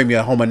want you to bring me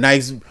home a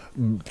nice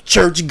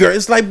church girl.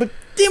 It's like, but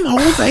them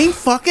hoes ain't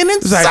fucking and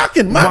It's like,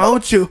 sucking, why mama.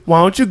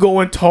 don't you go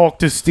and talk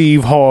to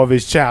Steve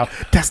Harvey's child?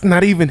 That's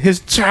not even his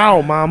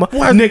child, mama.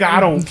 Why- Nigga, I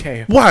don't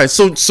care. Why?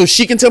 So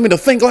she can tell me to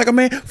think like a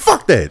man?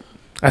 Fuck that.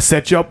 I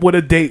set you up with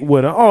a date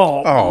with her.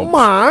 Oh,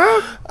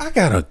 ma. I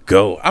gotta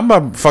go. I'm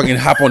about to fucking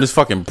hop on this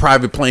fucking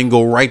private plane,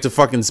 go right to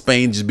fucking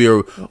Spain, just be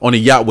on a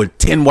yacht with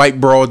 10 white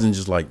broads and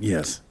just like,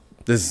 yes,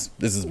 this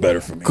is better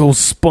for me. Go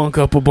spunk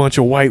up a bunch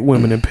of white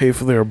women and pay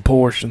for their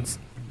abortions.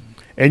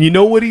 And you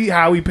know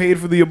how he paid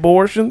for the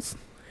abortions?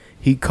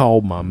 He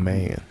called my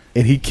man.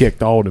 And he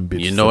kicked all them bitches.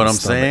 You know in what the I'm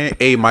stomach. saying?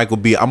 Hey, Michael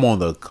B, I'm on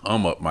the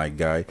come up, my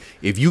guy.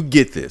 If you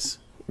get this,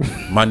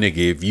 my nigga,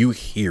 if you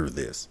hear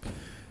this,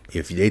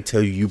 if they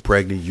tell you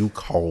pregnant, you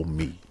call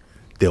me.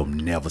 They'll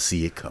never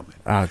see it coming.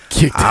 I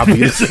kicked that bitch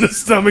Obviously. in the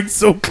stomach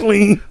so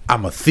clean.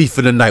 I'm a thief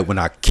of the night when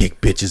I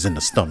kick bitches in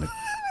the stomach.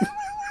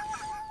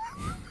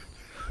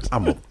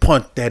 I'm gonna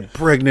punt that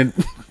pregnant.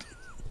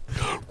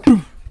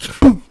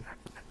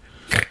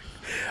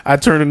 I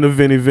turned into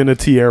Vinny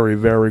Vinatieri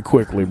very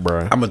quickly,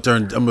 bro. I'm gonna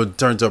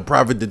turn to a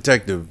private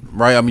detective,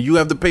 right? I mean, you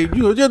have to pay.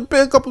 You have to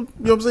pay a couple. You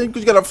know what I'm saying?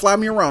 Because you gotta fly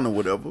me around or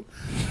whatever.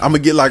 I'm gonna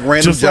get like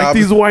random Just jobs. like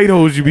these white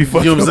hoes you be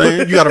fucking. You know what I'm saying?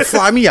 with. You gotta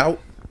fly me out.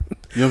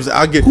 You know what I'm saying?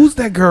 I'll get. Who's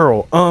that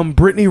girl?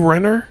 Brittany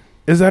Renner?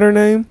 Is that her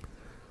name?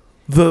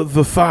 The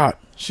thought.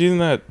 She's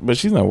not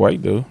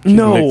white though. She's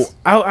No, mixed.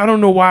 I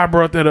don't know why I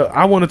brought that up.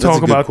 I want to That's a talk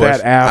good about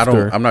question. that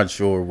after. I'm not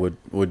sure what.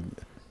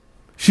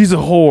 She's a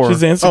whore.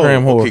 She's an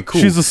Instagram whore. Okay, cool.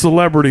 She's a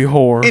celebrity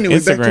whore. Anyway,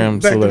 Instagram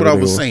back to what I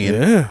was celebrity.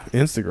 saying. Yeah,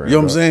 Instagram. You know what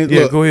I'm dog. saying? Yeah,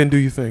 Look- go ahead and do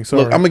your thing.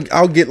 Sorry. Look,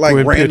 I'll get like Go ahead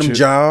and random pitch it.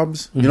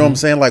 jobs. You know what I'm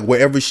saying? Like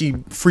wherever she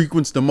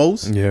frequents the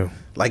most. yeah.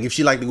 Like if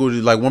she like to go to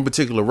like one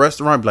particular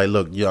restaurant, be like,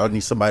 look, I need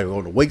somebody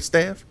on the wait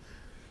staff.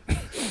 I know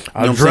what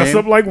I'm dress saying?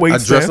 up like wait I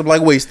dress up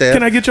like wait staff.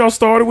 Can I get y'all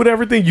started with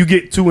everything? You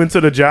get 2 into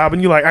the job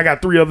and you're like, I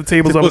got 3 other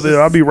tables over there.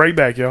 I'll be right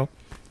back, y'all.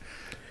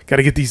 Got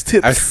to get these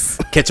tips.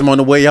 I catch him on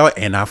the way out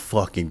and I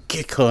fucking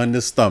kick her in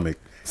the stomach.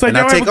 It's like, and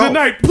y'all I have a good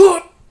night.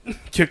 Put.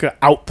 Kick her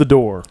out the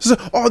door. She said,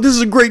 oh, this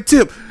is a great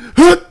tip.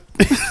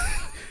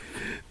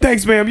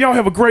 Thanks, ma'am. Y'all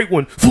have a great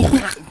one.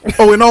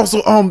 Oh, and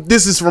also,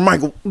 this is from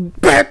Michael.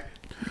 Bat.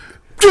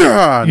 You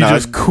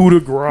just coup de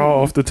grace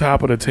off the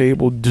top of the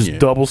table, just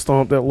double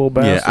stomp that little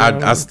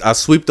bastard. I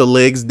sweep the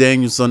legs,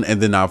 Danielson,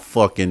 and then I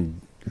fucking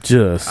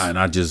just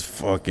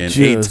fucking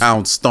Just-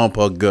 8-town stomp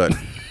her gut.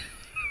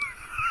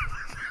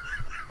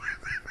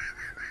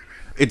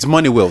 It's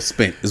money well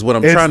spent, is what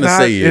I'm trying to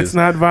say. It's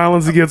not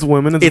violence against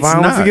women. It's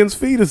violence not.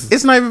 against fetuses.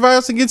 It's not even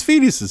violence against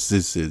fetuses.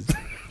 This is.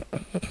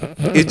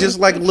 It's just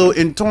like a little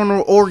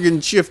internal organ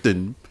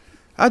shifting.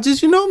 I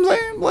just, you know what I'm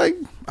saying? Like,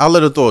 I'll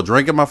let her throw a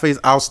drink in my face.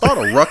 I'll start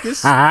a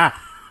ruckus. You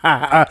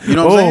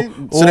know what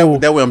I'm saying? So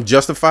that way I'm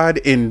justified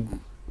in.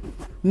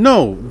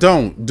 No,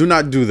 don't. Do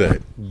not do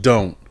that.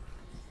 Don't.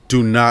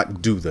 Do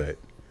not do that.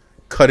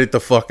 Cut it the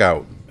fuck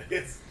out.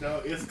 It's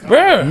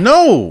Bruh.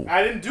 No.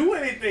 I didn't do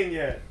anything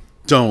yet.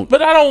 Don't.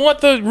 But I don't want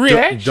the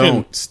reaction.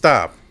 Don't.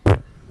 Stop.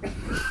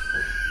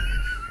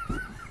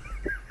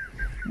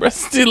 Bruh,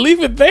 still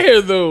leave it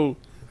there though.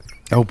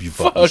 I hope you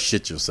fucking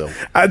shit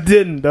yourself. I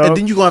didn't, dog. And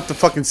then you're going to have to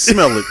fucking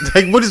smell it.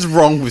 Like, what is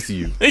wrong with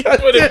you? You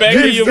put it back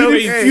in your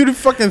Hey. face. You to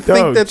fucking think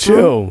Dog, that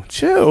through.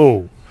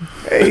 chill.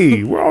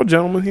 Hey, we're all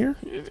gentlemen here.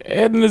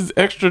 Adding this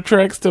extra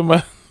tracks to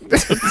my.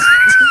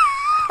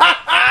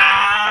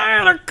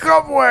 I had a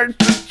couple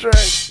extra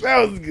tracks.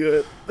 That was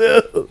good.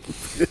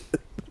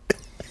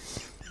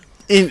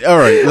 All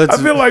right, let's.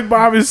 I feel like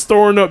Bob is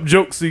storing up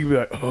jokes. So he be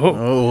like,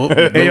 oh.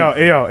 Hey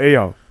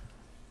y'all.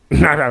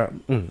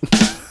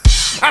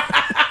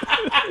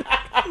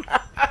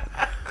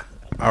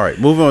 All right,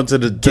 moving on to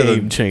the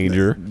Game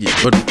changer. Yeah,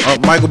 but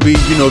Michael B,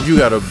 you know, if you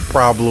got a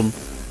problem,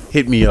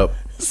 hit me up.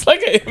 It's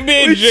like an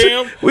NBA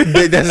jam.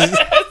 That's-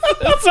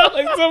 It sounds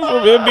like something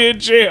from NBA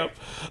jam.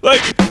 Like,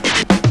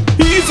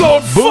 he's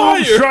on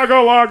Boom fire.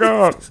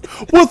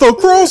 shakalaka. with a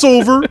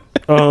crossover,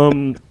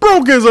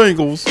 broke his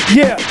ankles.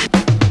 Yeah.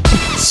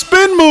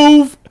 Spin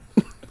move.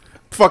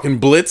 Fucking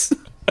blitz.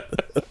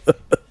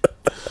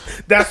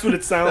 That's what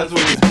it sounds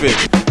like. That's what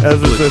it's been.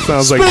 That's what it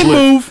sounds like. Spin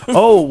Blitz. move.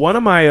 Oh, one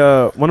of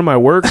my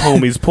work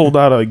homies pulled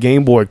out a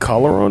Game Boy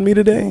Color on me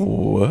today.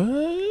 What?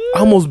 I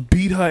almost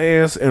beat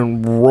her ass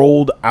and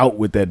rolled out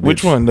with that bitch.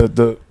 Which one?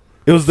 The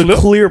It was the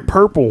clear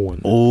purple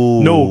one.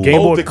 Oh, No, Game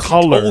Boy the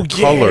Color. oh,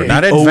 yeah. color,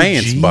 not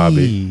advanced, OG.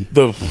 Bobby.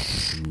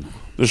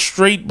 the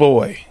straight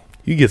boy.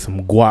 You get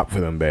some guap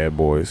for them bad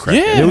boys.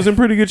 Yeah. And it was in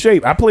pretty good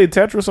shape. I played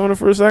Tetris on it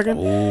for a second.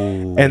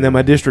 And then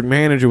my district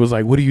manager was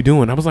like, "What are you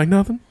doing?" I was like,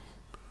 "Nothing."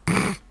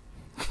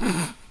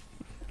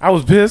 I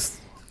was pissed.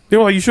 They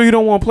were like, "You sure you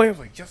don't want to play?" I was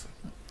like, "Yes,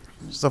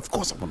 Of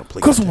course I want to play.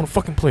 of course I want to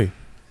fucking play.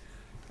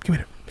 Give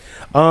me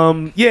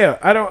that." Yeah,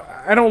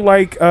 I don't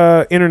like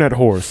internet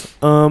whores.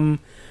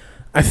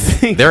 I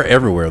think They're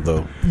everywhere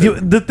though.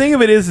 the thing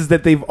of it is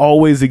that they've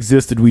always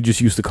existed. We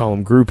just used to call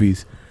them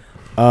groupies.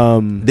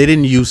 They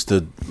didn't used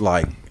to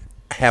like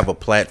have a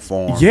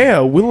platform.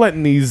 Yeah, we're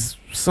letting these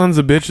sons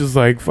of bitches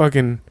like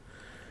fucking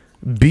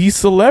be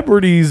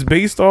celebrities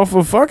based off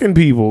of fucking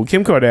people.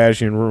 Kim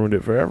Kardashian ruined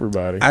it for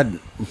everybody.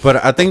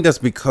 But I think that's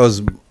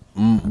because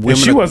women. And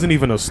she wasn't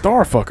even a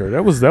star fucker.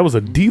 That was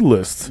a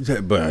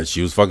D-list. But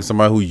she was fucking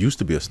somebody who used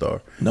to be a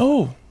star.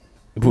 No.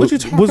 What you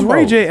talking Was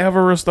Ray about? J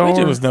ever a star? Ray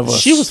J was never a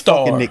She was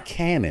star. fucking Nick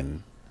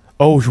Cannon.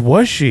 Oh,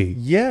 was she?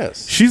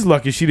 Yes. She's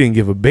lucky she didn't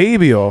give a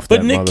baby off.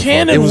 But that Nick motherfucker.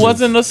 Cannon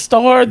wasn't a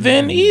star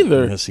then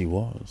either. Yes, he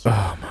was.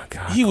 Oh my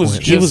god. He was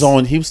Quinn. He was just-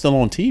 on. He was still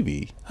on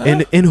TV.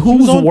 In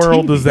whose on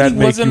world TV. does that He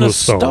make wasn't you a a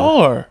star?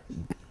 star.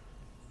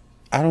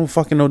 I don't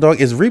fucking know, dog.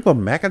 Is Reba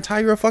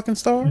McEntire a fucking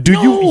star? Do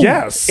you? No.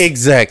 Yes.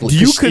 Exactly. Do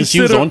you 'Cause consider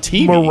she was on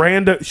TV?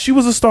 Miranda? She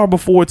was a star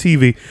before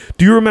TV.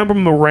 Do you remember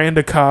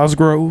Miranda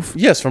Cosgrove?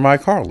 Yes, from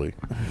iCarly.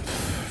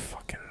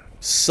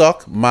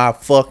 Suck my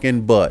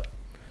fucking butt.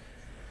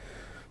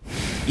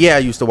 Yeah, I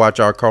used to watch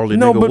iCarly.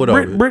 No, nigga, but what of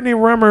it? Brittany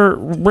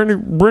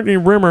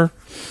Rimmer.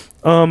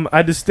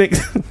 I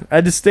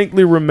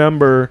distinctly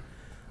remember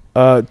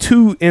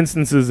two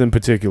instances in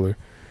particular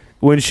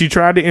when she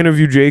tried to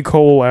interview J.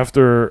 Cole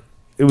after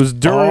it was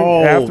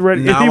after it,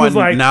 and now he was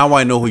like, now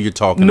I know who you're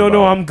talking about.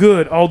 No, I'm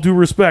good. All due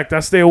respect, I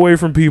stay away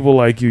from people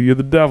like you. You're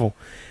the devil.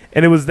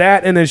 And it was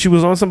that, and then she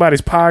was on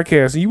somebody's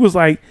podcast, and you was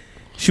like,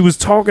 she was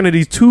talking to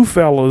these two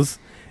fellas.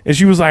 And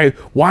she was like,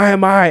 "Why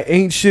am I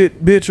ain't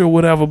shit bitch or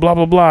whatever, blah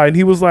blah blah." And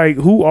he was like,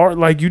 "Who are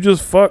like you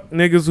just fuck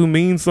niggas who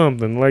mean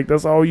something, like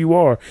that's all you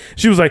are."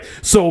 She was like,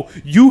 "So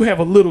you have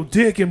a little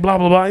dick and blah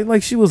blah blah." And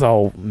like she was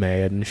all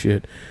mad and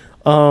shit.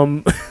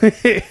 And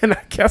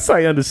I guess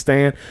I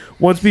understand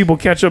once people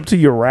catch up to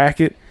your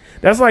racket.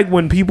 That's like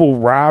when people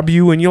rob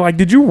you and you're like,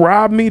 "Did you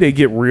rob me?" They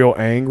get real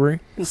angry.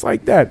 It's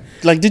like that.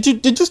 Like, did you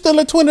steal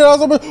that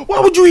 $20? Why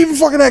would you even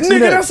fucking ask me Nigga,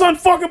 that? that's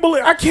unfucking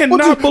believe. I What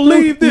cannot you-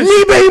 believe this.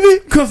 Me, baby?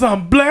 Cause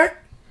I'm black.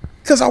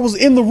 Because I was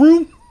in the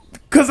room.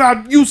 Cause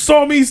you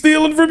saw me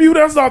stealing from you.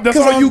 That's all. That's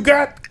 'Cause all I'm- you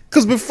got.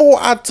 Because before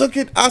I took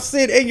it, I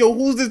said, "Hey, yo,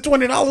 who's this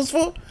 $20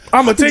 for?"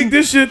 I'm gonna take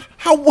this shit.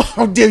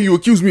 How dare you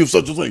accuse me of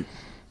such a thing?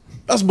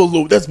 That's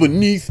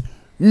beneath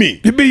me.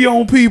 You be your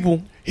own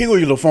people. Here go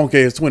your little funk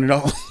ass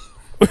 $20.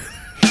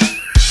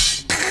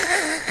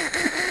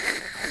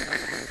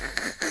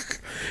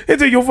 Hey,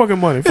 take your fucking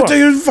money. Fuck.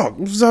 Take it, fuck.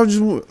 So I just-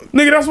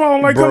 Nigga, that's why I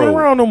don't like coming Bro.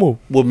 around no more.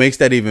 What makes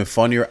that even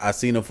funnier? I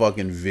seen a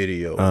fucking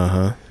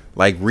video,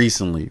 like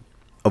recently,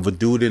 of a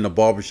dude in a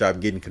barbershop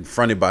getting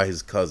confronted by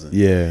his cousin.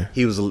 Yeah.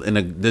 He was in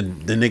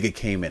the nigga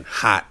came in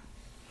hot.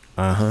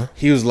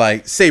 He was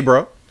like, "Say,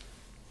 bro,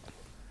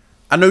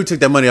 I know you took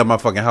that money out of my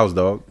fucking house,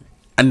 dog.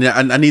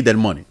 I need that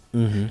money."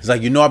 He's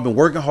like, I've been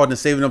working hard and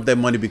saving up that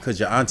money because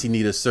your auntie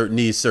needs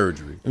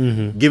surgery.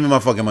 Give me my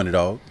fucking money,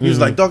 dog. He was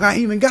like, "Dog, I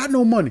ain't even got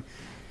no money."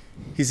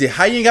 He said,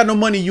 "How you ain't got no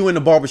money? You in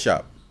the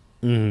barbershop."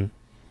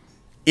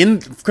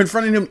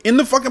 Confronting him in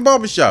the fucking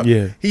barbershop.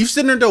 Yeah. He's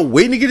sitting there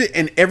waiting to get it,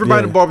 and everybody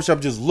in Yeah. the barbershop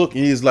just look,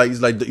 and he's like,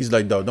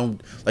 dog,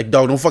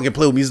 don't fucking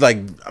play with me. He's like,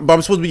 "But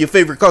I'm supposed to be your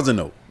favorite cousin,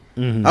 though.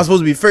 I'm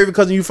supposed to be your favorite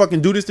cousin. You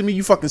fucking do this to me.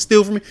 You fucking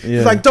steal from me." Yeah.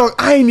 He's like, "Dog,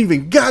 I ain't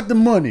even got the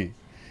money."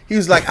 He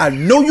was like, "I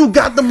know you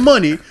got the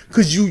money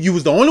because you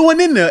was the only one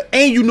in there,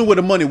 and you knew where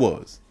the money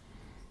was.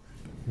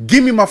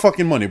 Give me my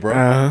fucking money, bro."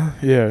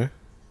 Yeah.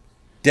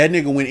 That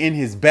nigga went in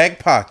his back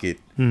pocket,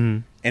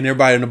 and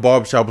everybody in the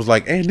barbershop was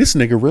like, "Hey, this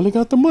nigga really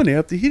got the money."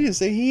 After he didn't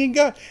say he ain't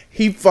got,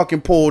 he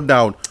fucking pulled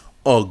down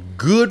a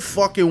good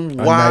fucking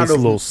wad nice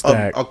of little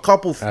stack. a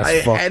couple. That's It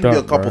had fucked to be a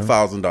up, couple bro.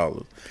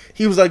 $1,000.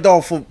 He was like,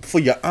 "Dog, for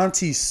your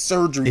auntie's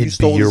surgery, you It'd be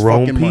stole his your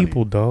own fucking money."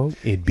 people, dog.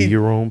 It'd be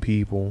your own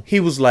people. He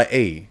was like,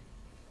 "Hey,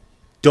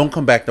 don't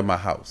come back to my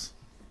house."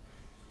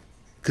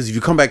 Because if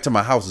you come back to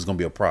my house, it's gonna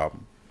be a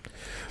problem.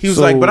 He was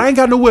So- like, but I ain't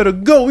got nowhere to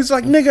go. He's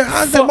like, nigga,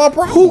 how's that my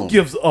problem? Who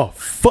gives a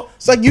fuck?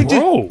 It's like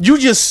Bro. you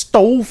just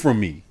stole from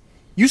me.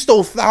 You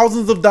stole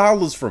thousands of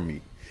dollars from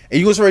me, and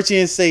you was right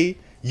here and say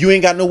you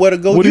ain't got nowhere to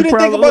go. What You he didn't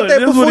think probably- about that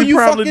this is before what he you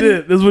probably fucking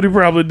did. This is what he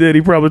probably did.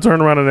 He probably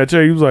turned around in that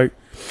chair. He was like,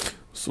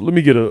 so let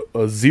me get a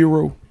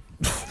zero.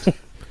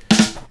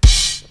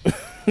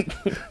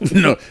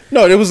 No.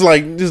 It was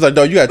like,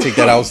 dog, you gotta take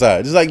that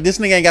outside. It's like this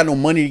nigga ain't got no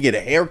money to get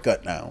a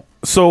haircut now.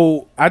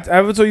 So I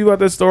ever told you about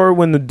that story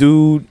when the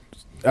dude,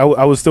 I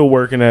was still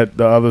working at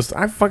the other.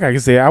 I can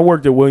say it. I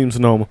worked at Williams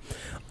Sonoma.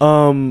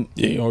 Yeah,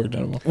 you worked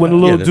on it. When the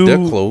little they're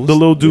dude, closed. the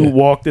little dude Yeah.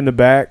 walked in the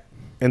back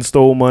and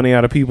stole money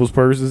out of people's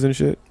purses and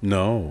shit.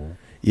 No.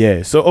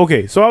 Yeah. So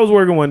I was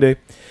working one day,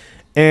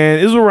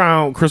 and it was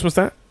around Christmas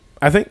time.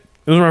 I think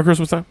it was around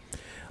Christmas time.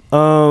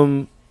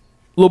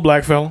 Little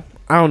black fella.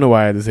 I don't know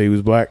why I had to say he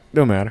was black.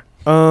 Don't matter.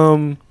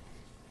 Racist.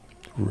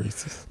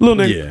 Little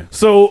nigga. Yeah.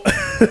 So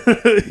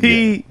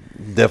he.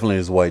 Definitely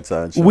his white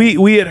side. Shit.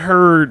 We had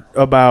heard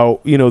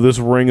about this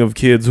ring of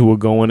kids who were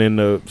going in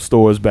the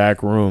store's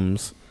back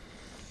rooms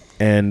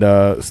and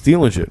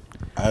stealing shit.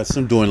 I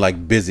assume doing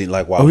like busy,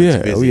 like while Oh it's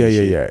yeah, busy. and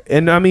shit.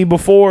 And I mean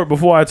before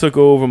I took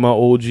over, my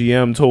old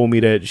GM told me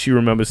that she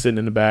remembers sitting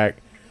in the back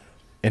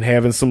and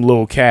having some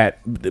little cat,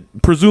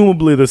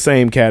 presumably the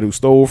same cat who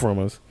stole from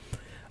us,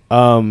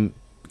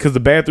 because the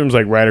bathroom's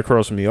like right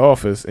across from the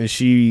office, and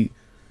she's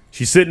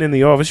sitting in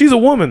the office. She's a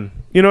woman,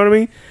 you know what I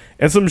mean?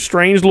 And some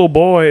strange little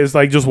boy is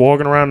like just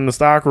walking around in the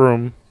stock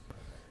room,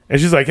 and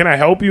she's like, "Can I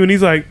help you?" And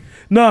he's like,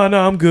 "No,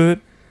 I'm good."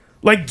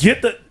 Like,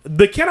 get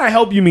the "Can I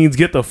help you" means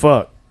get the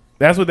fuck.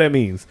 That's what that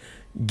means.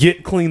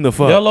 Get clean the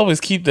fuck. Y'all always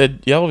kept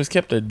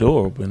that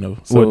door open though.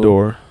 So What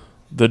door?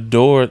 The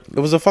door. It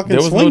was a fucking There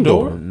was swing no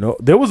door? door. No,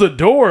 there was a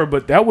door,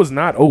 but that was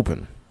not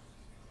open.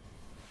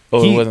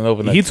 Oh, He- it wasn't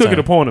open. At He the took it time.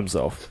 upon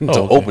himself. To okay.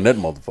 open that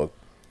motherfucker.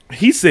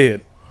 He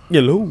said,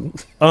 "Hello."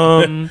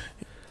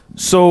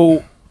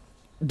 So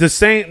the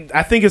same.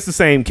 I think it's the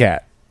same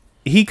cat.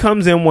 He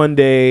comes in one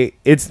day.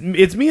 It's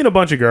me and a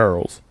bunch of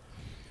girls.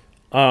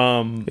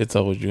 It's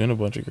always you and a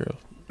bunch of girls.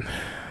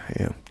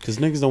 Yeah. Because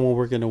niggas don't want to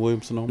work in the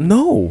Williamson no more.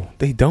 No,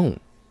 they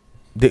don't.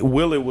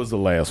 Willie was the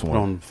last Put one.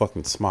 on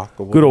fucking smock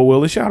or Good old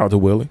Willie. Shout out to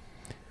Willie.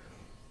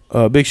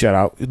 Big shout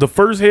out. The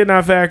first Head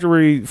Knot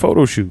Factory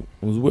photo shoot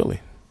was Willie.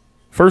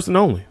 First and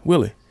only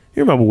Willie.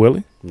 You remember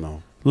Willie?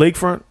 No.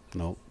 Lakefront.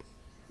 No.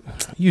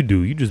 You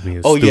do. You just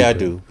being. Oh, stupid. yeah, I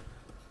do.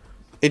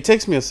 It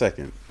takes me a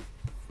second.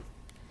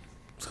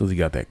 It's because he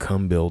got that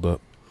cum build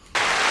up.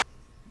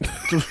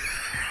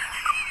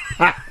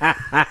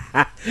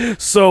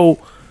 So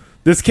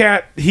this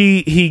cat,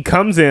 he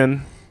comes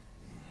in,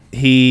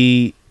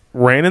 he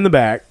ran in the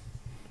back,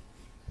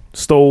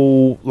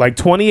 stole like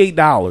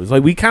 $28.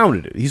 Like, we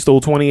counted it. He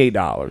stole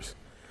 $28.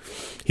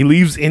 He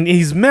leaves, and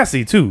he's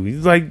messy too.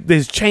 He's like,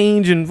 there's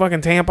change and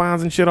fucking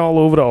tampons and shit all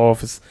over the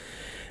office.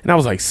 And I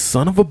was like,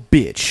 son of a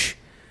bitch.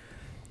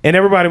 And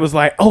everybody was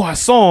like, oh, I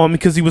saw him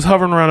because he was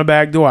hovering around the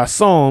back door. I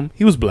saw him.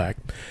 He was black.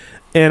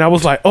 And I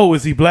was like, oh,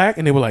 is he black?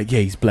 And they were like, yeah,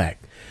 he's black.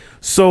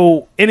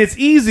 So, and it's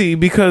easy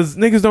because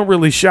niggas don't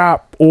really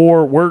shop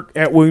or work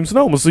at Williams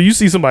Sonoma. So you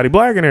see somebody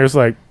black in there, it's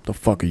like, the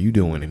fuck are you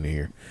doing in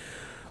here?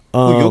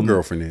 Who your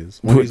girlfriend is?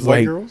 One of these white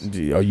like, girls?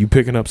 Are you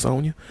picking up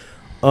Sonya?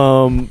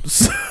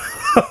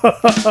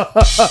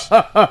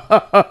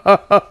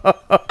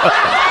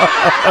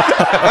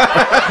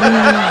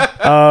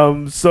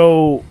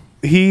 So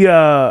he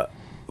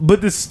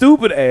but the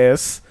stupid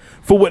ass,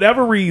 for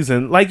whatever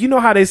reason, like, you know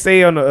how they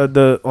say on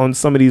on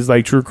some of these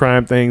like true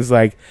crime things,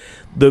 like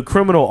the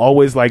criminal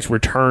always likes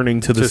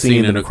returning to the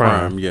scene of the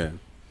crime. Yeah.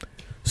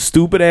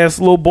 Stupid ass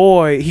little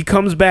boy, he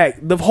comes back.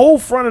 The whole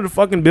front of the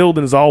fucking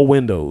building is all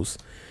windows.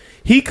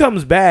 He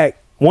comes back.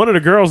 One of the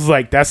girls is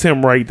like, that's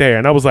him right there.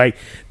 And I was like,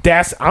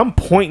 I'm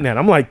pointing at him.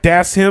 I'm like,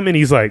 that's him. And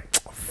he's like,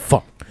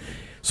 fuck.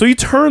 So he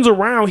turns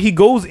around. He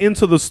goes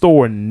into the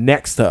store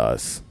next to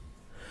us.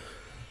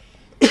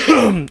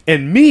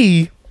 And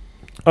me,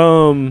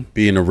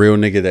 Being a real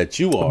nigga that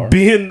you are.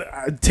 being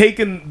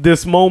taking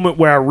this moment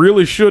where I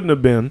really shouldn't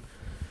have been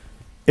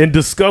and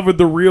discovered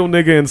the real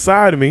nigga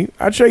inside of me,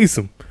 I chase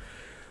him.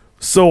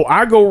 So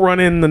I go run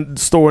in the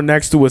store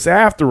next to us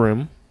after him.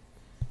 Look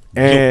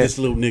And this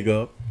little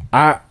nigga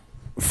up.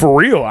 for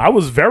real, I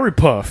was very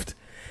puffed.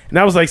 And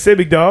I was like, say,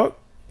 big dog.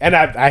 And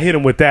I hit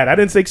him with that. I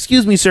didn't say,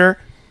 excuse me, sir.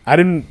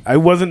 I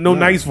wasn't no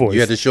nice voice. You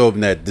had to show him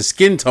that the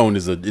skin tone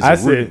is a I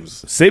said,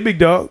 ruse. say, big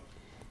dog,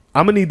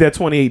 I'm going to need that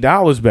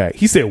 $28 back.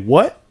 He said,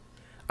 what?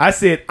 I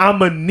said, I'm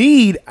going to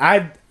need,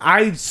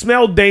 I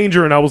smelled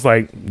danger. And I was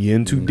like, you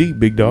in too deep,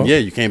 big dog. Yeah,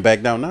 you can't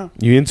back down now.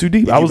 You in too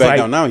deep. If I you was back like,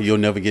 down now, you'll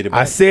never get it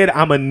back. I said,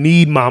 I'm going to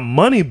need my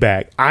money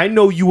back. I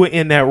know you were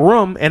in that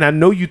room, and I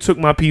know you took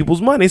my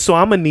people's money, so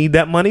I'm going to need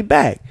that money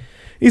back.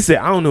 He said,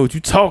 I don't know what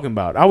you're talking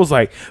about. I was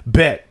like,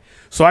 bet.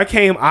 So I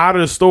came out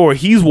of the store.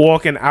 He's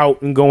walking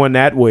out and going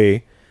that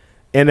way.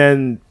 And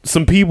then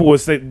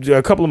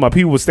a couple of my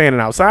people were standing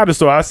outside the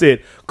store. I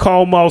said,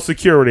 call mall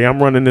security.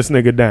 I'm running this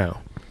nigga down.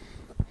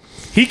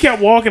 He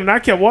kept walking, and I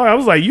kept walking. I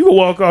was like, you can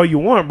walk all you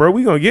want, bro.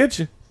 We going to get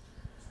you.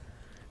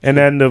 And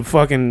then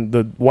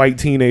the white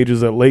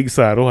teenagers at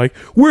Lakeside are like,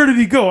 "Where did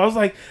he go?" I was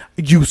like,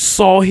 "You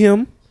saw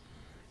him,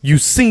 you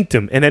seen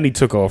him," and then he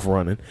took off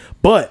running.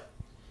 But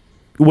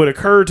what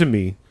occurred to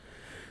me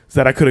is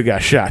that I could have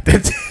got shot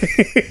that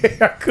day.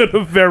 I could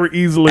have very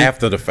easily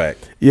After the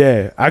fact.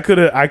 Yeah, I could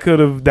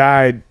have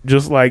died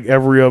just like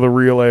every other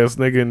real ass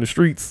nigga in the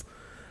streets.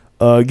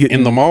 Getting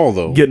In the mall,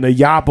 though. getting a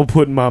yapper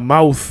put in my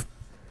mouth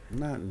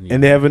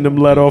and having them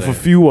let off a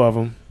few of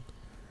them.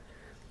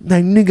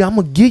 Like, nigga, I'm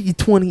gonna get you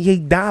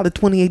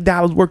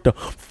 $28 worth of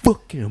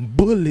fucking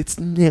bullets,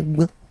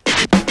 nigga.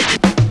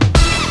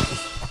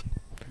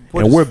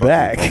 And we're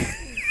back.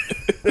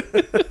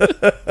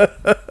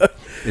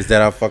 Is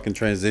that our fucking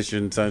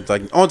transition? So it's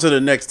like, on to the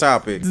next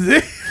topic.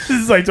 This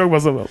is like talking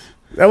about something else.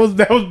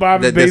 That was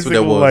Bobby That's basically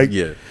what that was. like.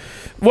 Yeah.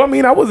 Well, I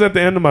mean, I was at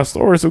the end of my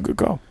story, so good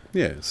call.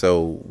 Yeah.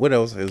 So what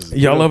else is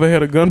Y'all ever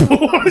had a gun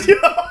pull on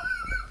you?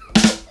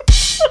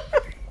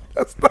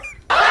 That's not.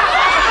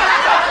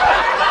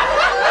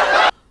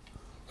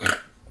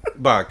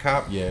 by a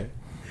cop? Yeah.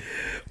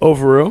 Oh,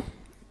 for real?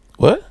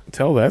 What?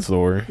 Tell that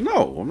story.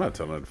 No, I'm not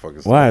telling that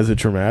fucking story. Why is it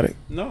traumatic?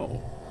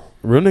 No.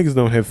 Real niggas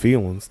don't have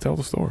feelings. Tell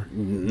the story.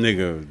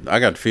 Nigga, I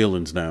got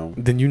feelings now.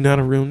 Then you're not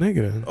a real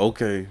nigga. Then.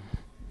 Okay.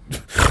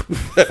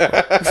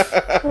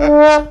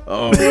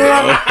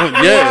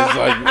 Yeah, it's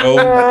like,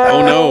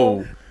 oh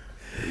no.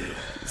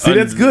 See,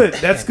 that's good.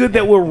 That's good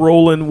that we're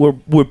rolling.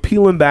 We're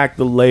peeling back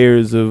the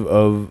layers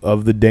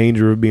of the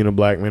danger of being a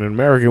black man in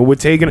America. We're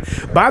taking.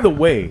 By the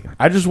way,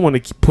 I just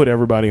want to put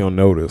everybody on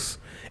notice.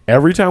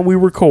 Every time we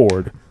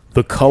record,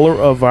 the color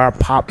of our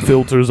pop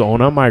filters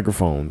on our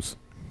microphones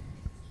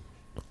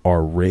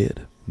are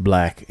red,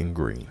 black, and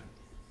green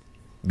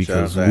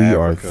because Shout out we to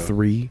are Africa.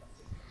 3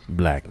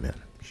 black men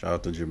Shout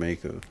out to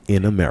Jamaica.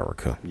 in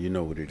America. You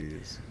know what it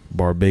is.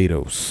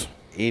 Barbados.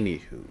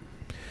 Anywho.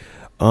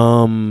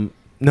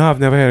 No, I've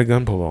never had a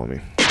gun pulled on me.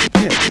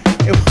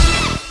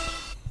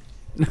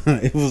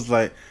 It was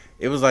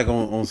like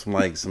on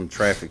some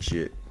traffic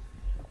shit.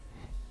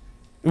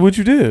 What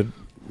you did?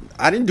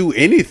 I didn't do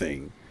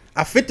anything.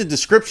 I fit the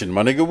description,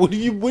 my nigga. What do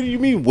you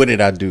mean? What did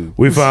I do?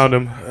 We found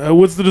him.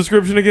 What's the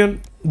description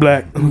again?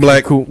 Black.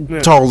 Black, Cool. Yeah.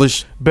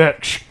 tallish,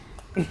 Bet.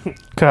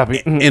 Copy.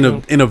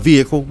 in a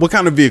vehicle. What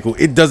kind of vehicle?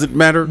 It doesn't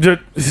matter.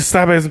 Just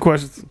stop asking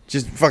questions.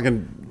 Just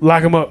fucking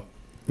Lock him up.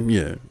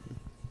 yeah.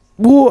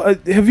 Well,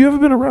 have you ever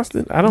been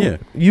arrested? I don't. Yeah.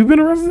 You've been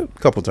arrested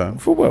Couple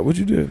times. for what? What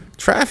you did?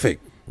 Traffic.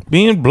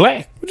 Being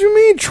black. What you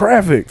mean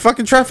traffic?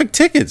 Fucking traffic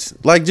tickets.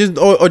 Like just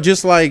or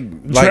just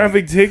like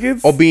Traffic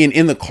tickets? or being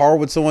in the car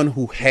with someone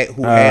who had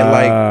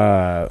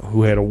like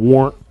who had a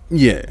warrant?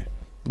 yeah.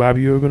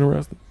 Bobby, you ever been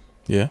arrested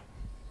Yeah.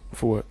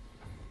 for what?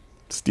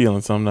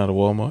 Stealing something out of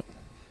Walmart.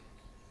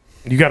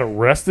 You got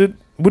arrested?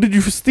 What did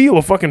you steal?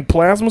 A fucking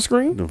plasma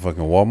screen? The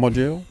fucking Walmart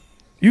jail.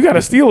 You got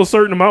to steal a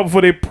certain amount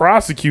before they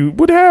prosecute.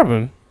 What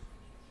happened?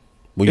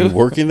 Were you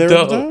working there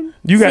at the time?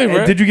 You got? Say,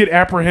 right? Did you get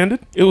apprehended?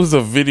 It was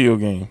a video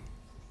game.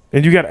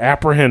 And you got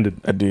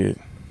apprehended. I did.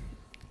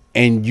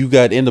 And you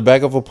got in the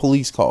back of a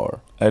police car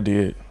I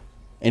did.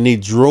 and they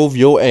drove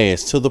your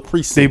ass to the They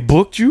precinct.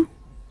 booked you?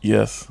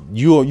 Yes.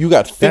 You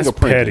got That's fingerprinted.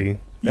 petty.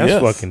 That's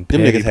Yes. fucking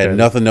Them petty. niggas had petty.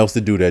 nothing else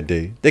to do that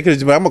day. They could have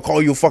just been, I'm gonna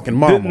call your fucking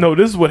mama. No,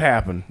 this is what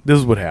happened.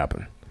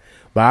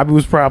 Bobby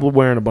was probably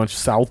wearing a bunch of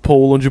South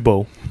Pole and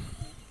Jabot.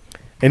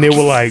 And they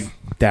were like,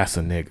 that's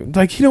a nigga.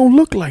 Like, he don't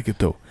look like it,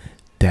 though.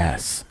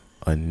 That's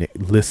a nigga.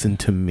 Listen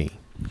to me.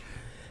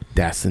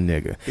 That's a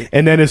nigga.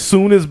 And then as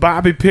soon as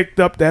Bobby picked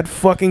up that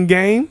fucking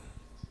game,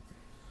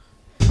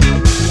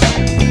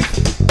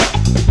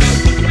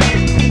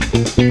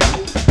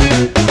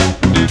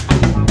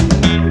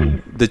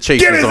 The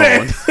chase Get was his on.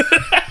 ass.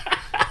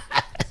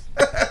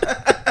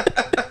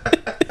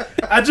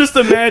 I just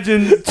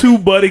imagine 2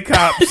 buddy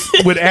cops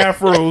with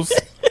afros,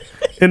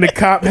 and the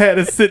cop hat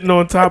is sitting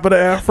on top of the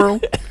afro.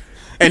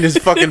 And this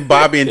fucking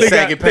Bobby in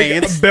saggy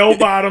pants. Bell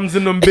bottoms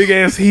and them big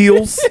ass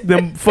heels,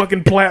 them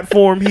fucking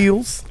platform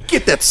heels.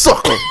 Get that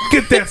sucker.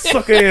 Get that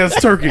sucker ass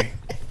turkey.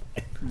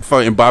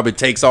 Fucking Bobby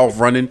takes off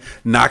running,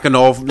 knocking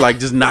off, like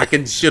just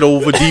knocking shit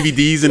over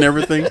DVDs and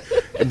everything.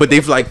 But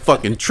they've like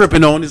fucking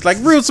tripping on. It's like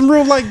some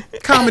real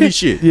like comedy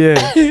shit.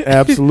 Yeah,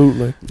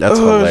 absolutely. That's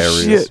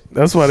hilarious. Shit.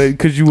 That's why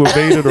because you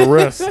evaded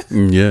arrest.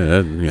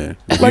 Yeah, yeah.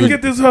 Like,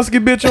 get this husky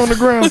bitch on the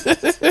ground.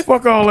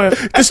 Fuck all that.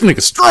 This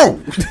nigga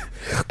strong.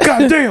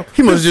 God damn.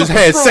 He must have just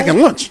had second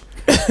lunch.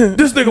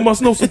 This nigga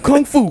must know some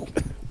kung fu.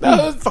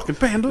 Fucking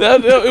panda.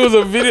 It was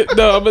a video.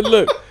 No, but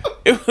look.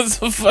 It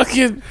was a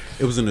fucking.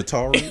 It was an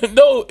Atari.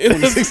 No, it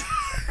was.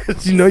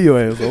 You know your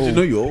ass You old.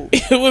 know you old.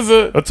 It was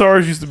a.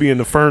 Ataris used to be in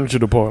the furniture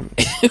department.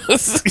 It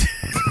was.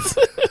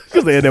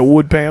 Because they had that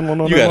wood paneling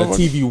on You that got a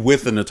motherfucker. TV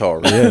with an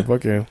Atari. Yeah,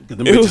 fuck yeah.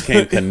 Them It bitches was, came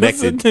it was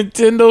a connected.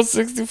 Nintendo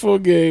 64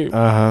 game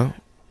Uh-huh.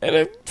 and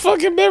a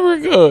fucking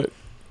memory card.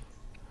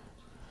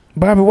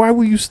 Bobby, why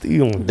were you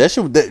stealing? That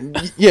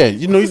shit, yeah,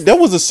 you know, that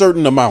was a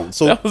certain amount.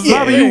 So, That was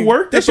yeah, Bobby, you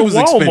worked that at the shit was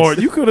Walmart.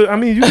 expensive. You could have. I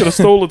mean, you could have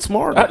stole it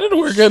smart. I didn't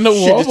work at no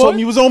Shit just told me Walmart.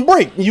 you was on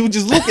break. You were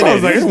just looking I at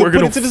was it. like, You I was work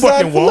gonna at put it no to the side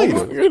fucking for later.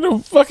 Walmart. In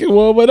the fucking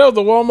Walmart. That was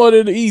the Walmart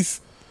in the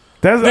East.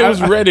 They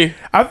was ready.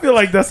 I feel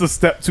like that's a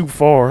step too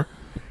far.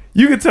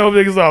 You can tell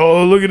niggas like,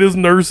 oh, look at this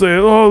nurse saying,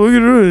 oh, look at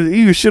this.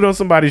 You can shit on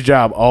somebody's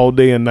job all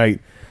day and night.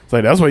 It's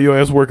like, that's why your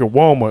ass work at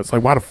Walmart. It's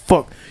like, why the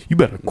fuck? You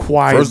better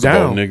quiet First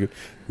down. of all, nigga,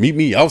 meet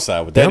me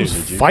outside with that Them's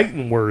energy.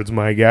 fighting words,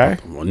 my guy.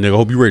 Well, nigga,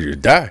 hope you ready to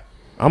die.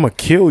 I'ma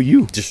kill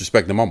you.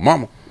 Disrespecting my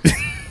mama.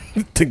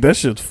 Think that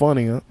shit's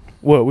funny, huh?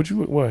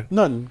 What?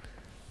 Nothing.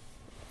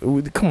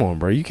 Come on,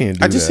 bro. You can't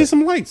do I just that. see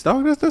some lights,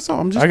 dog. That's all.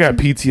 I got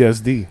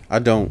PTSD. I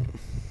don't.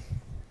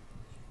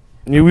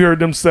 Yeah, we heard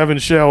them 7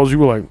 shells. You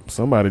were like,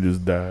 somebody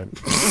just died.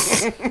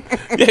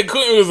 Yeah,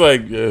 Quentin was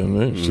like, yeah,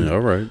 man, Yeah, all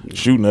right.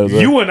 shooting us.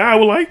 You and I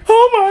were like,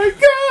 oh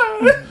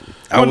my God.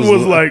 Quentin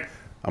was like,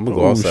 I'm gonna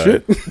go oh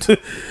outside. shit.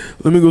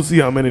 Let me go see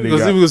how many they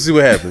got. We'll see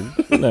what happens.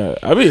 Nah,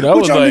 I mean, I What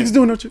was y'all like, niggas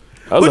doing out here?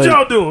 I was What like,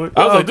 y'all doing?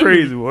 I was like,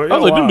 crazy, them, boy. I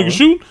was like, them niggas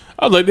shoot.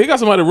 I was like, they got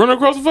somebody running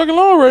across the fucking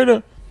lawn right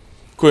now.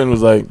 Quentin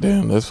was like,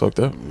 damn, that's fucked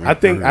up. I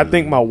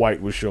think my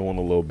white was showing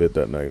a little bit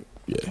that night.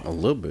 Yeah. A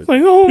little bit.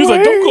 Like, oh He was like,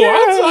 my don't go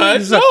God. outside.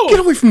 He's like, No. get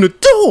away from the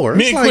door.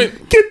 Me It's and like,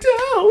 Quentin, Get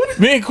down.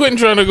 me and Quentin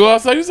trying to go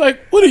outside. He's like,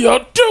 what are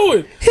y'all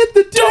doing? Hit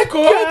the Don't deck,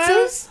 go guys.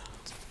 outside.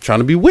 trying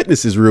to be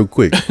witnesses real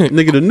quick.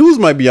 Nigga, the news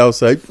might be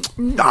outside.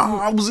 Nah,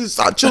 I was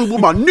inside chilling with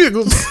my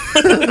niggas.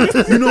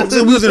 You know what I'm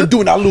saying? We was in there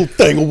doing our little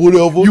thing or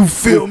whatever. You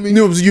feel me?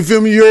 You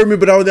feel me? You heard me?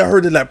 But I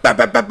heard it like bop,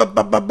 bop, bop, bop,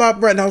 bop, bop,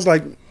 bop, right? And I was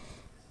like,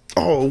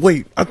 oh,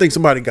 wait, I think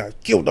somebody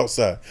got killed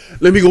outside.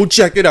 Let me go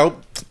check it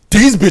out.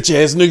 These bitch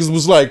ass niggas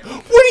was like,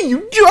 what are you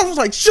doing? I was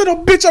like, shut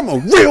up, bitch. I'm a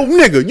real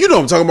nigga. You know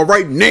what I'm talking about,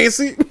 right,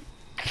 Nancy?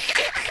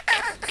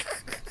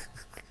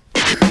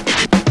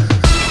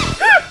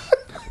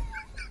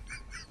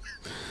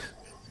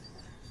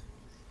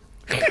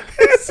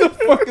 It's so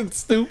fucking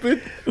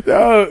stupid.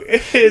 No,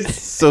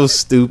 it's So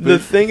stupid. the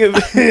thing of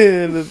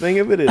the thing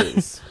of it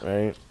is,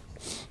 right?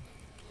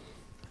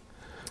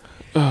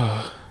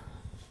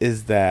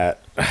 Is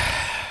that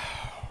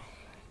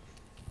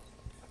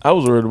I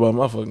was worried about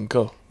my fucking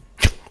car.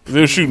 They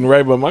were shooting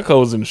right by my car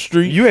was in the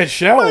street. you had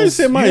shells? I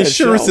said my You had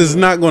insurance shells. is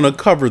not going to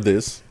cover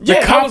this. The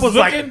I cop was looking.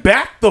 like,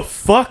 back the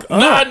fuck up.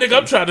 Nah, nigga,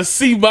 I'm trying to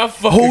see my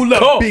fucking Hold up,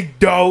 car. big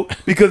dog.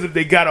 Because if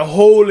they got a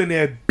hole in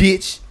there,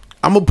 bitch,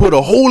 I'm going to put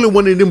a hole in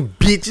one of them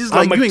bitches.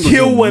 Like, I'ma you ain't gonna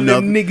kill do one of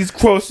them nothing. niggas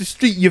cross the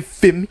street. You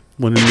feel me?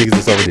 One of them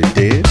niggas that's already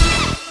dead.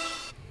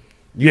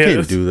 Yeah,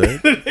 Can't do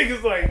that. The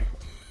niggas like,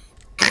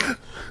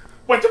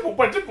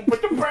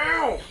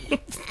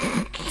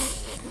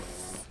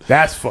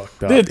 that's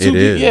fucked up. There two It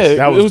is. Yeah,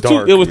 That it was was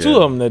dark, two. It was two yeah.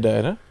 of them that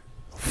died, huh?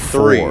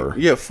 3. Four.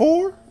 Yeah,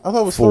 4? I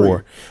thought it was 4. 3.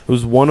 It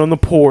was one on the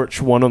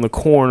porch, one on the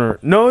corner.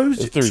 No, it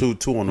was It's three.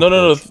 Two on the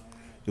No. porch.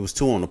 It was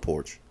 2 on the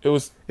porch. It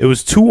was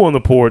 2 on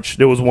the porch.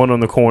 There was one on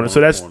the corner. So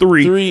that's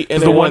 3. Three, and 'Cause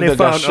then the one one they that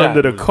got found shot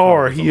under the was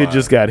car, probably he had somebody.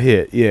 just got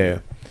hit. Yeah.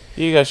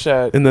 he got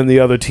shot. And then the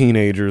other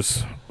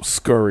teenagers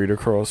scurried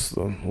across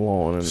the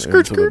lawn and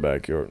into the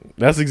backyard.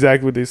 That's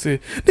exactly what they said.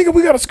 Nigga,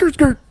 we got a skirt.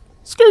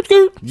 Skirt. Let's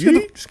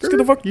get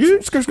the fuck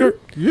skirt.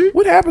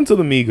 What happened to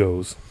the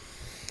Migos?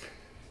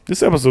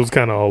 This episode's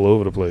kind of all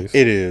over the place.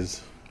 It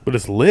is. But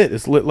it's lit.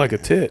 It's lit like a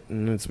tit.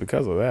 And it's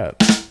because of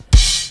that.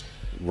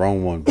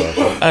 Wrong one, bro.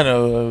 I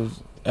know.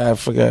 I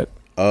forgot.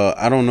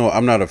 I don't know.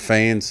 I'm not a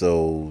fan,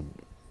 so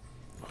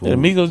The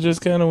Amigos just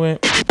kind of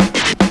went.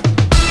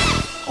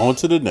 on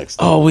to the next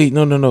thing. Oh wait,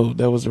 no.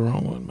 That was the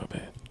wrong one. My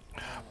bad.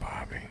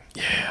 Bobby.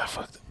 Yeah, I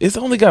fucked it. It's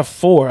only got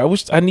 4. I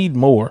wish I need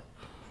more.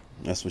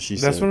 That's what she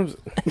That's said. what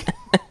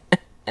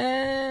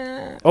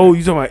I'm Oh,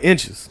 you talking about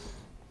inches.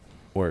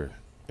 Word.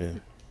 Yeah.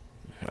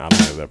 I don't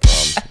have that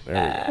problem.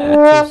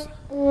 There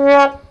we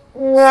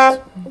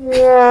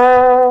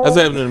go. That's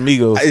happening to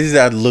Amigos.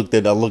 I looked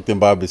in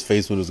Bobby's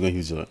face when it was going. He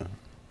was like,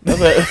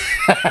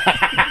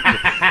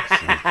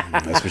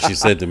 that's what she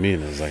said to me,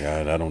 and I was like,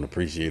 I don't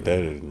appreciate that.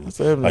 And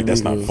happening like, to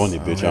that's not Migos. funny,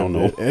 bitch. I don't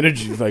know. That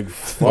energy is like,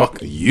 fuck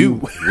You.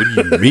 What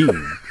do you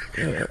mean?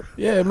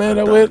 Yeah, man.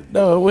 I went,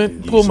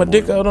 pulled my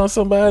dick out on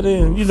somebody,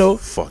 and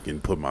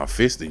Fucking put my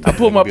fist in. I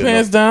pulled my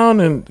pants down,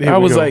 and Here I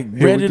we was go. like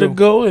Here ready we to go.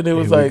 go, and it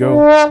was Here we like,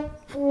 go.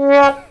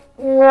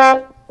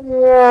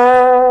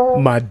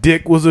 My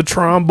dick was a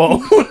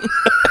trombone.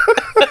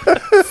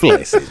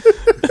 Flaccid.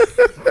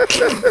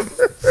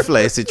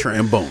 Flaccid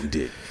trombone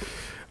dick.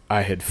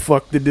 I had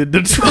fucked it in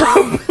the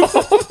trombone.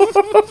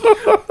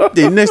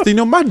 The next thing you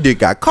know, my dick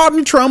got caught in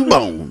the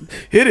trombone.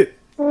 Hit it.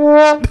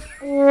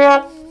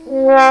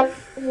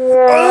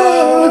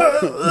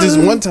 This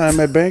one time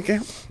at band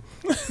camp.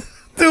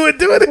 Do it.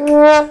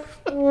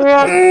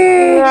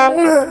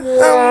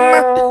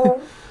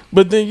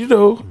 but then These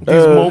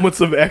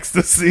moments of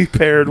ecstasy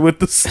paired with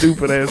the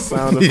stupid ass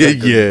sound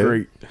effect Yeah. is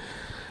great.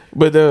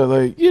 but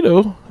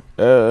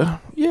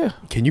yeah.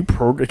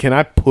 Can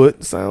I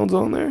put sounds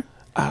on there?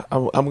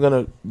 I'm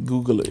gonna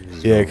Google it.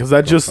 Yeah, because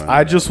I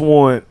just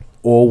want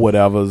or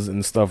whatevers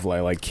and stuff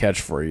like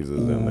catchphrases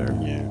in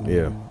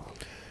there.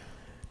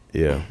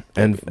 Yeah.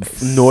 And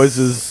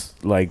noises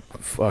like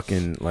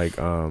fucking like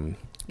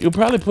You'll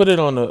probably put it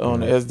on the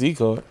SD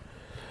card.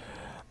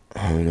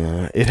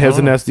 it has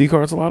an SD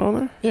card slot on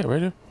there. Yeah, right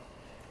there,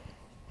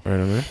 Right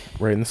on there.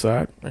 Right in the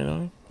side. right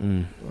on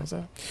it. What's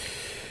that?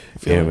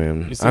 Yeah, Feeling-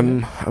 man. you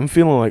seen I'm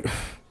feeling like.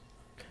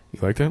 You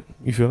like that?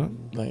 You feel it?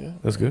 it? Like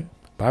that? That's good.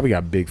 Bobby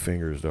got big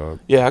fingers, dog.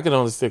 Yeah, I can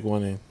only stick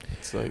one in.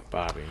 It's like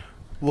Bobby.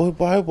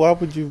 Why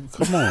would you?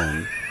 Come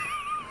on.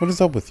 What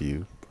is up with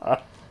you?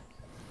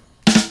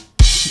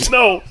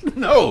 No,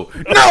 No.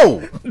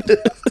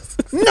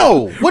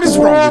 No. What is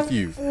wrong with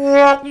you?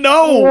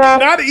 no,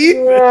 not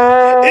even.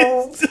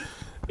 It's,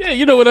 yeah,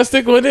 you know when I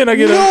stick one in, I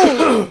get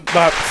a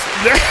Bob.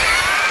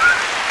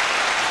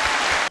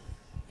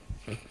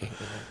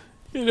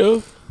 you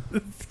know.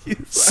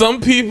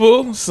 Some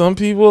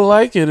people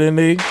like it, and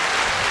they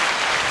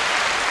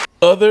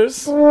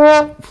others.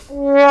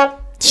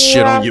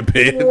 Shit on your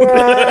bed.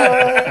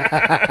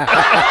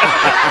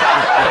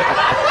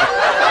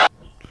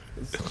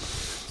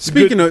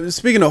 Speaking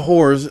of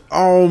whores,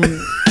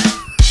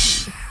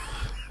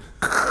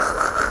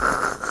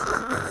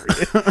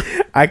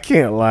 I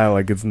can't lie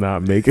like it's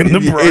not making the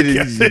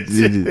broadcast.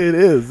 It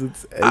is.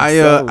 It's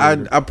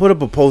I put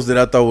up a post that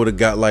I thought would have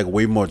got like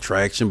way more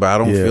traction, but I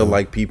don't Yeah. feel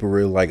like people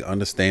really like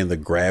understand the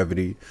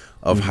gravity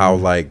of how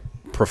like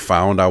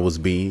profound I was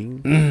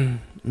being.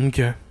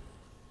 okay.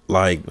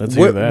 Like, Let's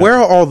hear that. where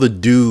are all the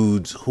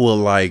dudes who are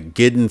like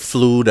getting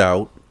flued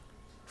out?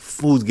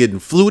 Who's getting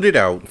fluted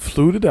out?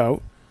 Fluted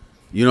out.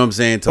 You know what I'm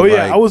saying? To Oh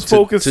yeah, like, I was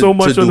focused so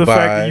much on the fact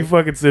that Dubai. you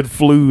fucking said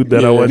flued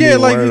that I wasn't Yeah,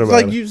 even like worried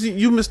like about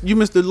it. you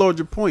missed the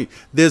larger point.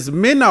 There's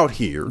men out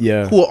here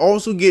Yeah. who are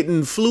also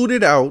getting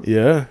fluted out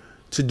Yeah.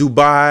 to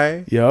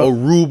Dubai, Yep.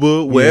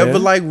 Aruba, wherever Yeah.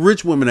 like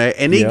rich women at,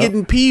 and they Yep.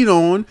 getting peed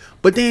on,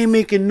 but they ain't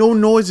making no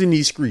noise in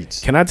these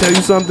streets. Can I tell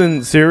you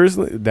something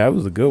seriously? That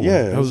was a good one.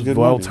 Yeah, that it was was good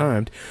well money.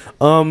 timed.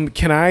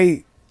 Can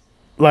I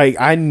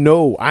I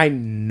know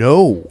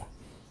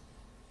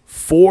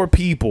 4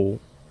 people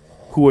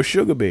who are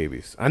sugar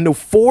babies. I know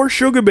 4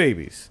 sugar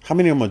babies. How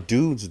many of them are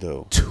dudes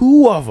though?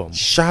 2 of them.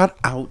 Shout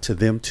out to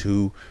them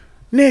two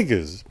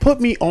niggas.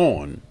 Put me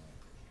on.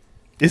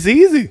 It's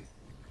easy.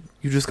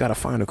 You just gotta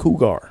find a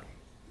cougar.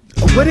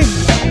 What is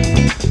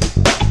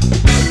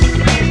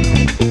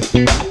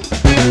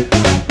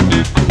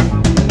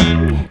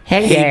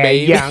Hey there,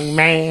 young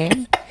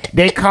man.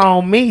 They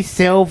call me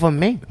Silver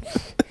Minx.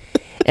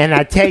 And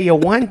I tell you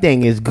one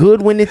thing, it's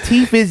good when the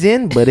teeth is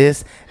in, but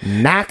it's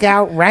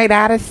knockout right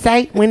out of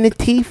sight when the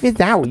teeth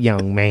is out,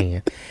 young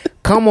man.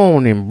 Come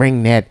on and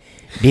bring that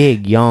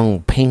big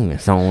young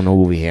penis on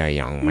over here,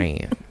 young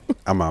man.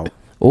 I'm out.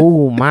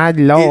 Oh my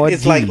Lord.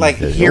 It's like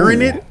Jesus.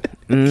 hearing Ooh. it.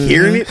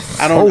 Hearing it.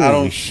 I Holy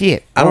don't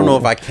shit. I don't know Oh.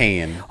 if I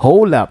can.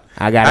 Hold up.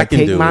 I gotta I can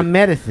take do my it.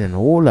 medicine.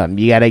 Hold up.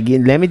 You gotta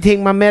let me take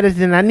my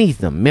medicine. I need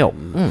some milk.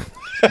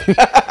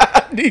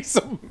 I need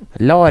some.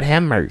 Lord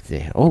have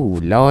mercy. Oh,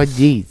 Lord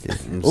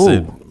Jesus. Sid.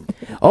 Oh.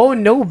 Oh,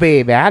 no,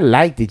 baby. I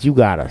like that you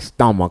got a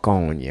stomach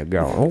on you,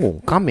 girl.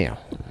 Oh, come here.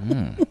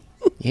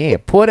 Yeah,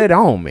 put it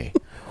on me.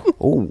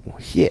 Oh,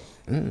 shit.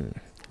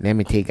 Let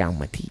me take out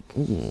my teeth.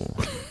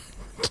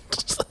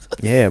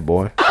 Yeah,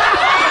 boy.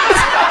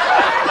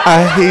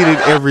 I hated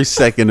every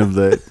second of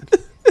that.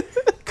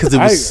 Cause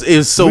it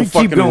was so We keep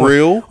fucking going.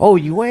 real. Oh,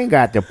 you ain't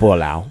got to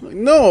pull out.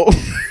 No.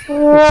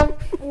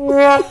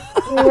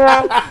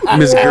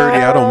 Miss Gertie,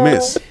 I don't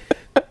miss.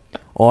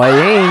 Oh, it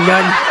ain't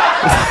nothing.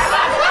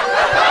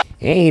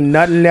 Ain't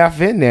nothing left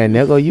in there,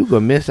 nigga. You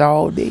could miss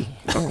all day.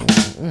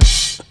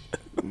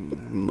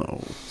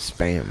 No.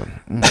 Spamming.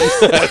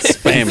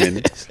 Spamming.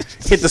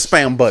 Hit the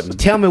spam button.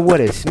 Tell me what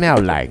it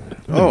smell like.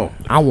 Oh.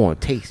 I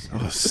want to taste it.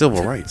 Oh,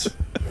 civil rights.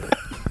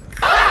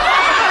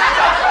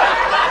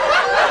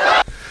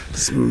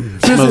 Miss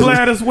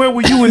Gladys, where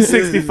were you in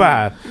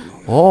 65?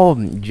 Oh,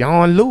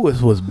 John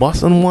Lewis was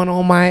busting one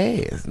on my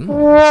ass. Let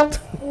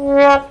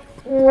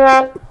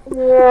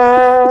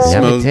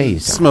me tell you something.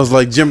 Smells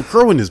like Jim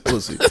Crow in his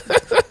pussy.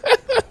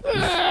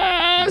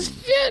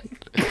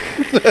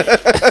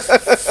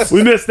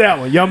 We missed that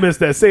one. Y'all missed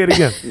that. Say it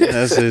again.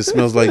 That's it.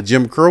 Smells like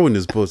Jim Crow in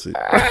his pussy.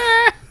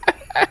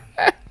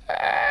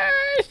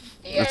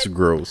 That's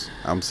gross.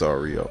 I'm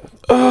sorry, y'all.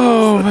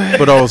 Oh man.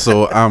 But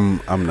also,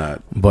 I'm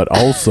not. But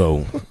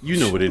also, You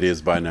know what it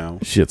is by now.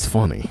 shit's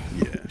funny.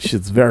 Yeah.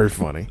 Shit's very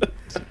funny.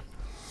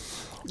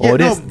 Oh,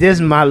 Yeah, this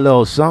my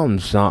little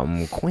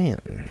something,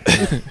 Quentin.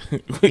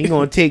 He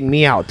gonna take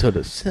me out to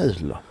the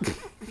Sizzler.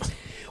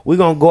 We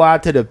gonna go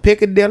out to the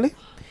Piccadilly.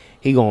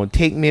 He gonna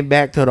take me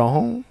back to the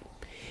home,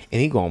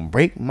 and he gonna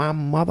break my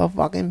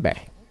motherfucking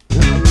back.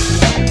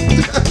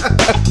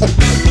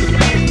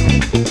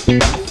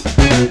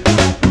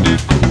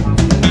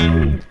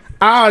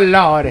 Oh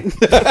Lordy.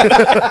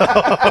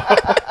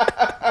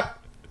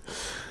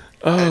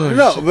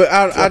 No, but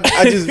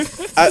I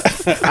just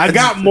I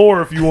got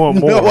more if you want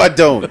more. no, I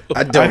don't.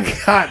 I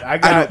don't.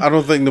 I I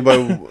don't think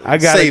nobody. I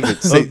got save a, it.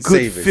 a Save,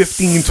 good save it.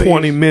 15,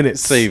 20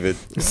 minutes. Save it.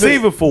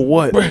 Save it for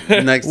what?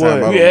 Next What?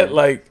 time. I We don't had know.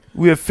 like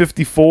We have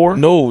 54?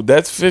 no,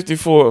 that's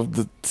 54 of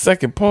the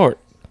second part.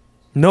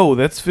 No,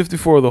 that's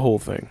 54 of the whole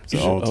thing.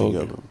 all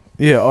together.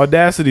 Yeah,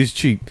 Audacity's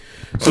cheap.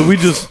 So we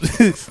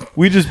just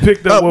we just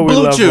picked up what we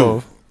Blue left Chew.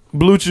 off.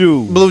 Blue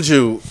Chew. Blue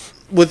Chew,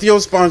 with your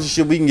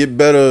sponsorship, we can get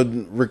better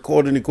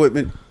recording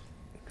equipment.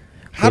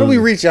 How do we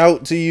reach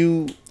out to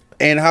you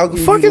And how can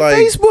Fucking you like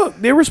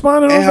Facebook. They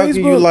responded on and how Facebook.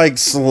 can you like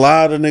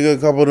slide a nigga a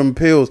couple of them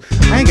pills?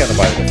 I ain't got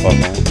nobody to fuck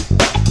on.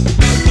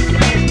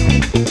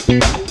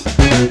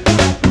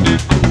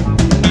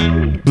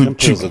 Them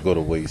pills will go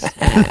to waste.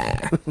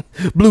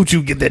 Blue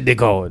Chew, get that dick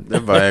hard.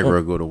 That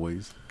Viagra go to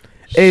waste.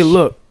 Hey,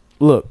 look.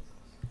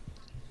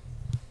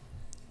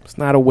 It's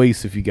not a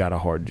waste if you got a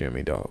hard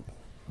Jimmy, dog.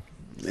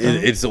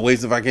 It's a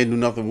waste if I can't do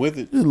nothing with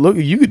it. Just look,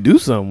 you could do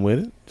something with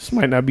it. This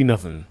might not be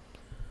nothing.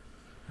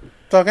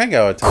 Dog, I ain't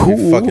got time to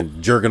be Cool.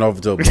 fucking jerking off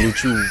until Blue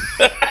Chew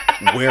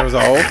wears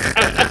off.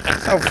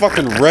 How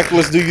fucking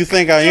reckless do you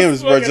think I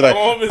am? Like,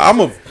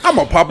 I'm a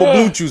pop a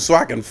Blue Chew so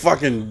I can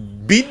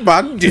fucking beat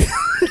my dick.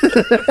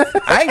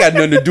 I ain't got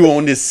nothing to do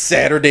on this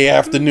Saturday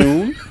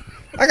afternoon.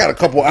 I got a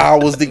couple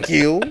hours to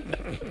kill.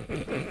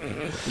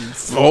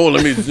 Oh,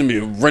 let me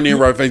run in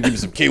right face, give me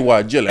some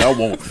KY jelly. I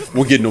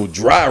won't get no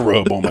dry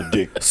rub on my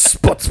dick.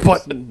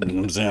 Spot. You know what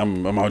I'm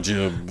saying? I'm out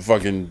here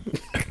fucking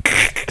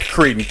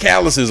creating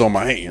calluses on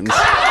my hands.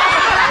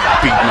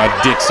 Beat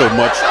my dick so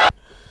much.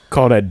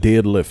 Call that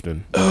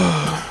deadlifting.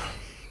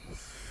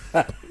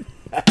 I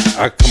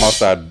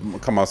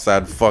come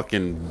outside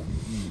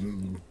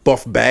fucking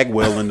Buff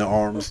Bagwell in the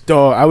arms.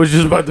 Dog, I was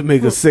just about to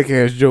make a sick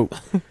ass joke.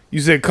 You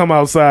said come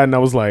outside, and I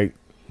was like,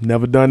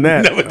 never done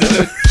that. Never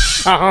done it.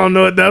 I don't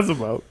know what that's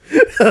about.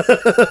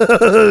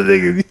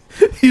 Nigga,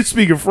 you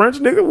speaking French,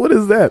 nigga? What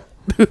is that?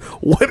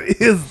 What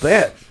is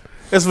that?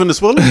 That's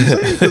Venezuela.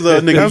 Because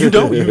nigga, you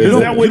don't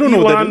know what that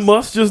Elon is.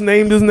 Musk just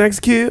named his next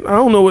kid? I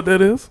don't know what that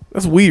is.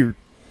 That's weird.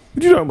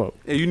 What you talking about?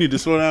 Hey, you need to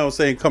slow down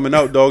saying coming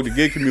out, dog. The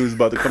gay community is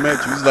about to come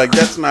at you. He's like,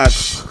 that's not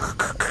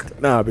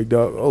Nah, big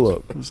dog. Hold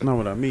up. that's not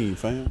what I mean,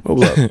 fam.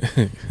 Hold up.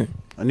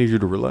 I need you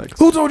to relax.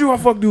 Who told you I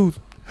fuck dudes?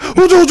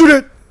 Who told you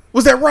that?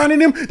 Was that Ron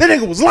and him? That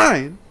nigga was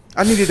lying.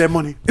 I needed that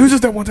money. It was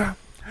just that one time.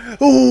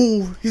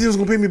 Oh, he said he was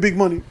gonna pay me big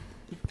money.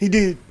 He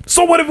did.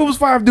 So what if it was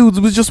 5 dudes?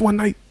 It was just one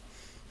night.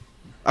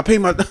 I paid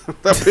my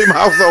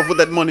house off with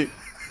that money.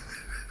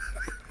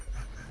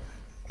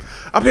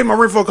 I paid my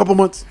rent for a couple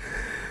months.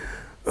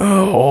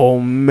 Oh,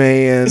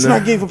 man. It's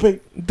not gay for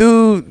pay.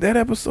 Dude, that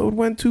episode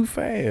went too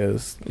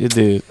fast. It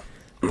did.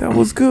 That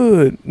was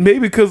good. Maybe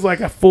because like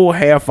a full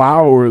half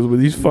hours with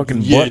these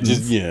fucking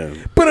buttons.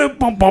 But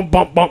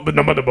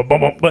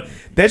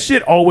that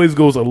shit always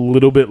goes a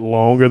little bit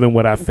longer than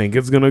what I think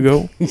it's gonna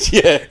go.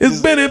 Yeah.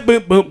 It's been it.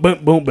 What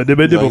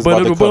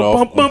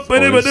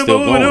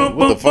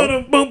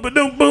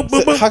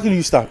the fuck? How can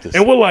you stop this?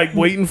 And we're like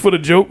waiting for the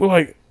joke. We're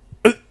like,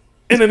 and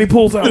then he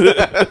pulls out.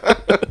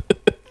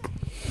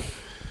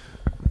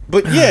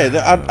 But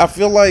yeah, I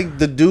feel like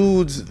the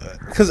dudes,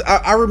 because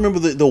I remember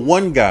the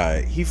one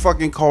guy, he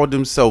fucking called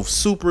himself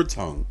Super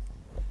Tongue.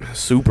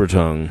 Super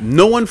tongue.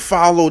 No one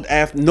followed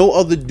after. No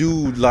other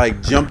dude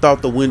like jumped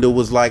out the window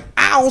was like,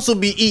 I also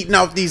be eating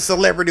out these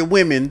celebrity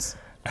women's.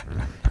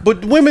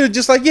 But women are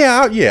just like,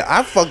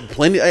 I fucked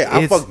plenty.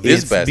 I fucked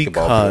this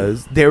basketball player.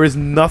 Because there is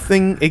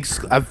nothing.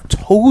 I've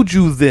told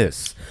you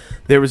this.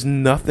 There is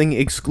nothing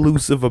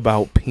exclusive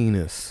about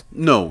penis.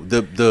 No,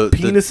 the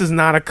Penis is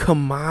not a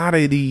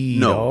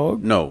commodity,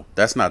 dog. No,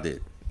 that's not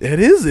it. It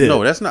is it.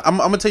 No, that's not. I'm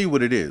gonna tell you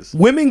what it is.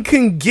 Women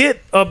can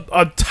get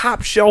a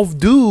top shelf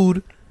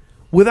dude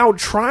without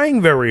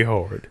trying very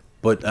hard.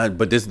 But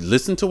this,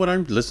 listen to what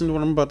I'm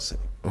about to say.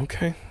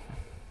 Okay.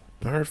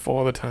 I heard for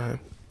all the time.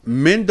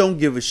 Men don't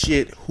give a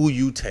shit who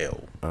you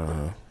tell.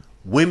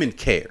 Women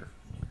care.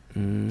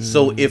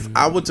 So if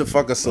I were to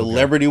fuck a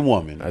celebrity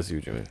woman, I see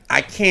what you mean.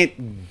 I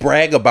can't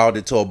brag about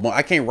it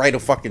I can't write a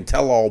fucking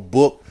tell-all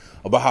book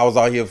about how I was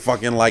out here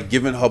fucking like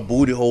giving her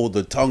booty hole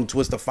the tongue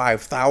twister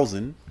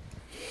 5,000.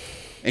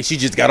 And she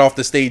just got off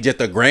the stage at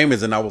the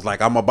Grammys and I was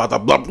like, I'm about to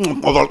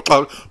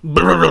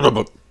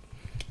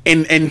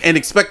and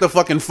expect a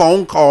fucking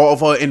phone call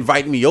of her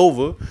inviting me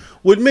over.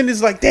 With men,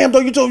 it's like, damn,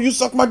 dog, you told me you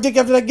sucked my dick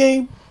after that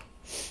game?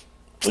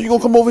 So you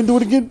gonna come over and do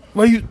it again?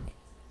 Well,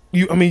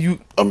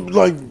 I'm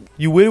like,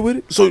 you with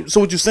it? so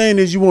what you're saying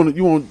is you want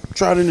to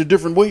try it in a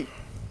different way?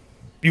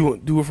 You want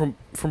to do it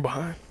from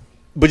behind?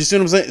 But you see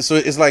what I'm saying? So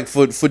it's like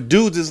for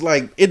dudes, it's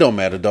like it don't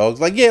matter,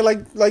 dogs. Like like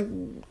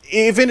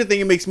if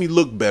anything, it makes me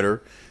look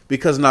better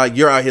because now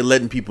you're out here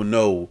letting people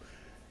know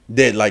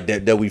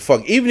that we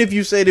fuck. Even if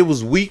you said it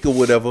was weak or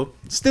whatever,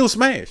 still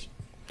smash.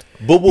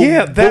 But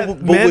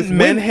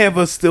men have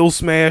a still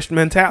smashed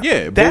mentality.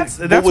 Yeah, that's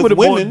with what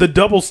women, the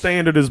double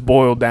standard is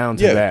boiled down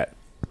to. That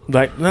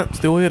like, nah,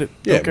 still hit it.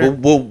 Yeah, okay.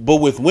 but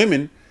with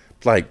women,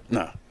 like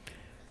no,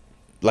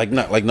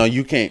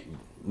 you can't.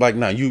 Like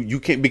no, you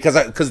can't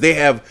because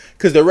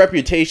their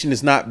reputation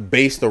is not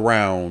based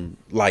around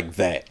like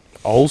that.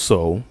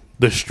 Also,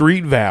 the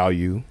street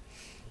value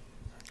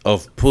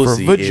of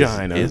pussy for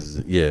vagina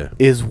is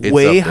it's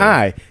way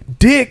high.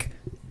 Dick,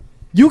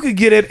 you could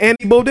get at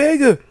any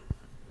bodega.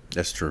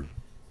 That's true.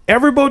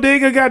 Every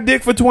bodega got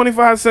dick for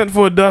 25 cents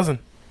for a dozen.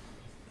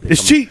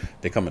 It's cheap.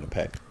 They come in a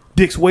pack.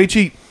 Dick's way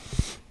cheap.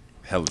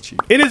 Hella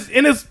cheap. And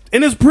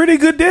it's pretty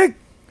good dick.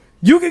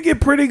 You could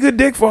get pretty good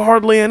dick for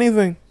hardly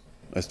anything.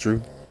 That's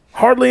true.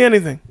 Hardly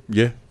anything.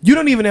 Yeah. You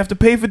don't even have to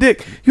pay for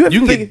dick. You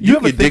can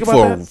get dick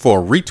for a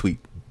retweet.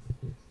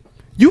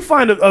 You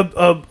find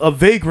a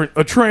vagrant,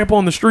 a tramp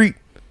on the street.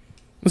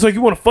 It's like,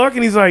 you want to fuck?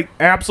 And he's like,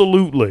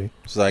 absolutely.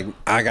 It's like,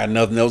 I got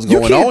nothing else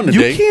going on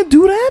today. You can't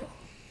do that.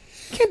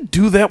 You can't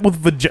do that with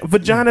vagina.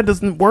 Vagina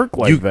doesn't work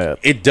like that.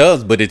 It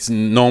does, but it's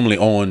normally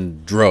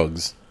on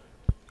drugs.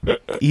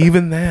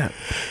 Even that.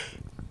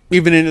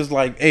 Even in it's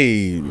like,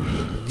 hey,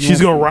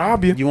 She's going to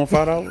rob you. You want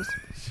 $5?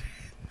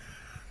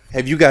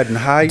 Have you gotten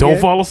high Don't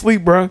yet? fall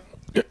asleep, bro.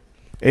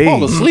 Hey.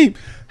 Fall asleep.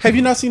 Have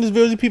you not seen this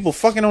video of people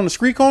fucking on the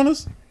street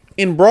corners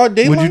in broad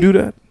daylight? Would you do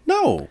that?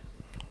 No.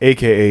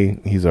 AKA,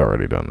 he's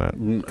already done that.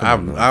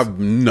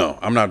 No,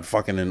 I'm not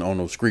fucking on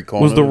no street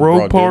corner. Was the in road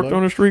broad parked daylight.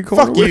 on the street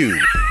corner? Fuck you.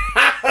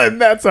 And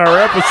that's our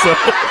episode.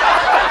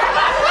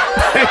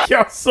 Thank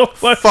y'all so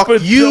much. Fuck for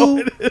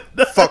you. joining.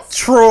 Fuck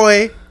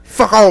Troy.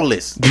 Fuck all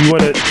this. Do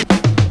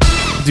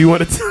you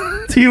want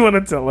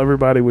to tell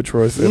everybody what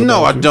Troy said?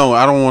 No, I about you? don't.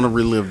 I don't want to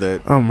relive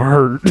that. I'm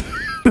hurt.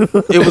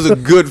 It was a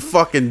good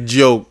fucking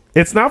joke.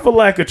 It's not for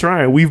lack of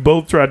trying. We've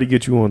both tried to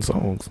get you on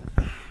songs.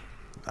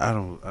 I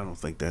don't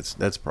think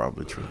that's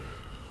probably true.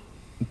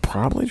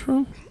 Probably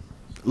true.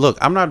 Look,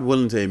 I'm not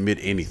willing to admit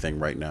anything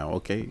right now,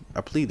 okay?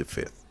 I plead the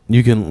fifth.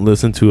 You can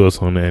listen to us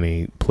on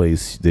any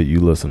place that you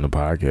listen to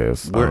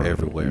podcasts. We're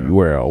everywhere.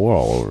 We're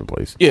all over the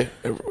place. Yeah,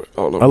 everywhere,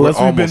 all over. Unless we've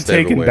been almost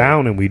taken everywhere.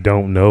 down and we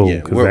don't know, Yeah,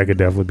 because we're- that could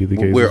definitely be the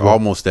case. We're as well.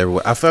 almost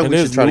everywhere. I felt And we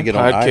there's should try to get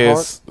on iHeart.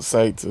 podcast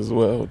sites as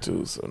well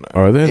too. So now,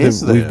 Are there?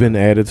 Is We've there? been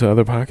added to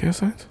other podcast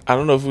sites. I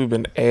don't know if we've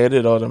been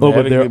added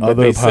automatically, there are but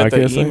other they sent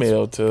podcast an sites?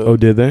 email to. Oh,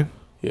 did they?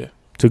 Yeah,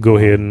 To go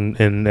ahead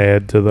and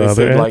add to the they other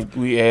said ads? like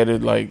we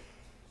added like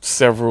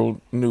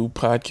several new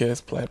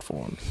podcast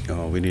platforms.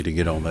 Oh, we need to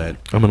get on that.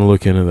 I'm gonna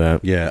look into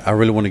that. Yeah, I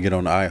really want to get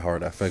on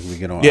iHeart. I think we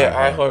get on Yeah,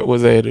 iHeart. iHeart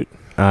was added.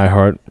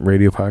 iHeart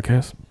Radio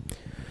Podcast.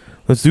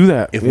 Let's do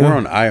that. If Yeah. we're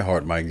on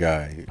iHeart, my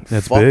guy,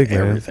 That's fuck big,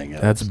 man. everything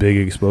else. That's big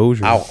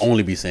exposure. I'll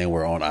only be saying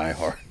we're on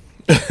iHeart.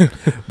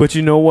 But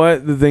you know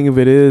what? The thing of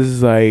it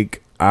is,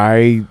 like,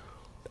 I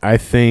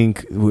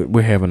think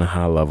we're having a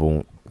high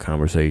level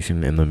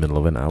conversation in the middle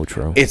of an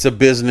outro. It's a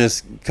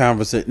business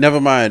conversation. Never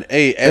mind.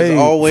 Hey, as Hey,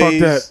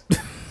 always, fuck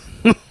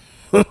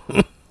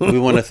we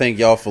want to thank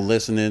y'all for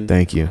listening.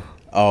 Thank you.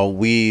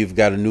 We've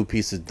got a new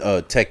piece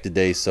of tech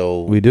today,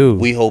 so We do.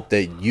 We hope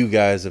that you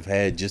guys have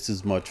had just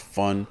as much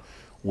fun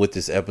with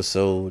this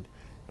episode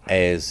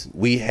as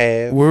we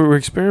have. We're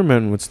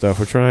experimenting with stuff.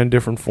 We're trying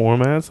different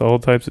formats, all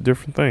types of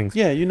different things.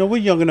 Yeah, you know,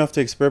 we're young enough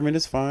to experiment.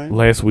 It's fine.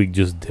 Last week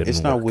just didn't It's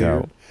work not weird.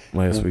 out.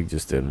 Last week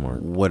just didn't work.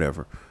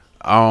 Whatever.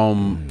 It's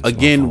my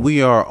Again, fault.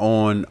 we are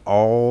on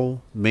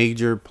all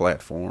major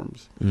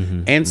platforms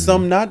and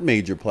some not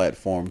major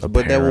platforms,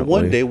 but that will one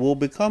Apparently. day will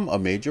become a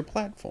major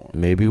platform.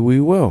 Maybe we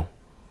will.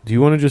 Do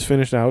you want to just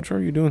finish the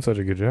outro? You're doing such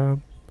a good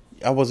job.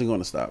 I wasn't going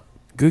to stop.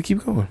 Good,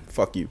 keep going.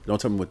 Fuck you.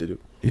 Don't tell me what to do.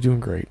 You're doing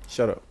great.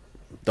 Shut up.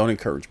 Don't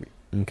encourage me.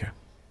 Okay.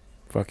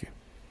 Fuck you.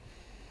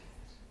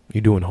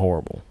 You're doing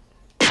horrible.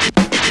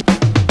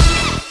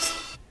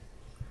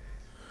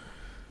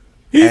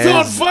 He's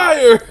on As-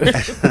 fire.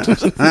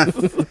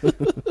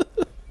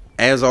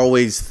 As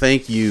always,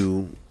 thank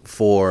you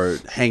for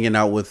hanging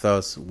out with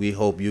us. We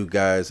hope you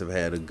guys have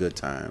had a good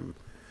time.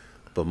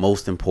 But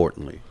most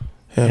importantly,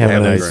 Have a a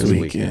nice nice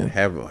great weekend.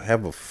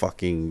 Have a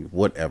fucking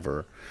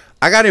whatever.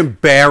 I got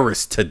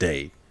embarrassed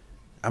today.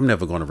 I'm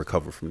never going to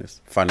recover from this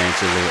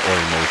financially or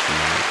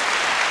emotionally.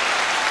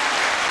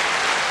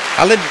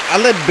 I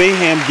let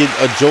Bayham get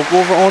a joke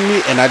over on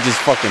me, and I just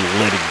fucking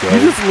let it go.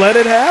 You just let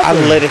it happen.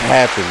 I let it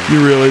happen.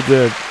 You really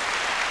did.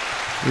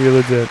 You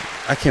really did.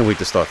 I can't wait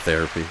to start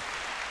therapy.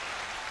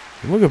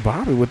 Look at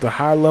Bobby with the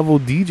high level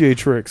DJ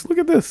tricks. Look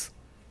at this.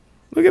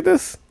 Look at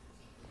this.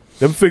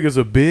 Them figures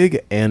are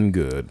big and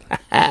good.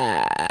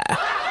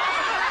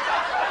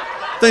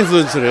 Thanks for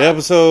listening to the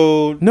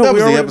episode. No, That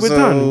was the we're episode.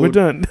 done. We're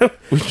done.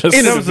 We just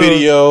End of the Episode-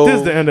 video. This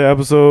is the end of the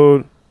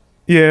episode.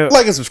 Yeah,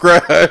 Like and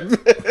subscribe.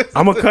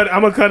 I'm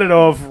gonna cut it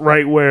off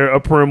right where a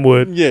prim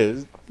would.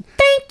 Yes.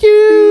 Thank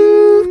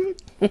you.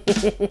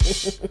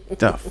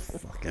 The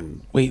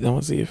fucking. wait. I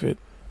want to see if it.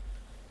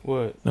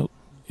 What? Nope,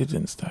 it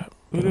didn't stop.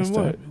 We It didn't didn't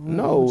stop. what?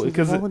 No,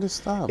 because Why would it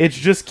stop? it's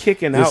just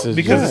kicking This out is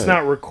because just- it's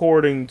not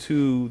recording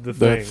to the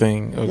thing. That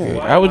thing. Okay.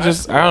 Yeah. I was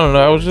just. I don't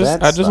know. I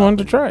That's just wanted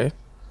to try it.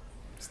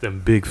 It's them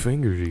big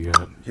fingers you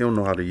got. He don't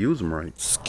know how to use them right.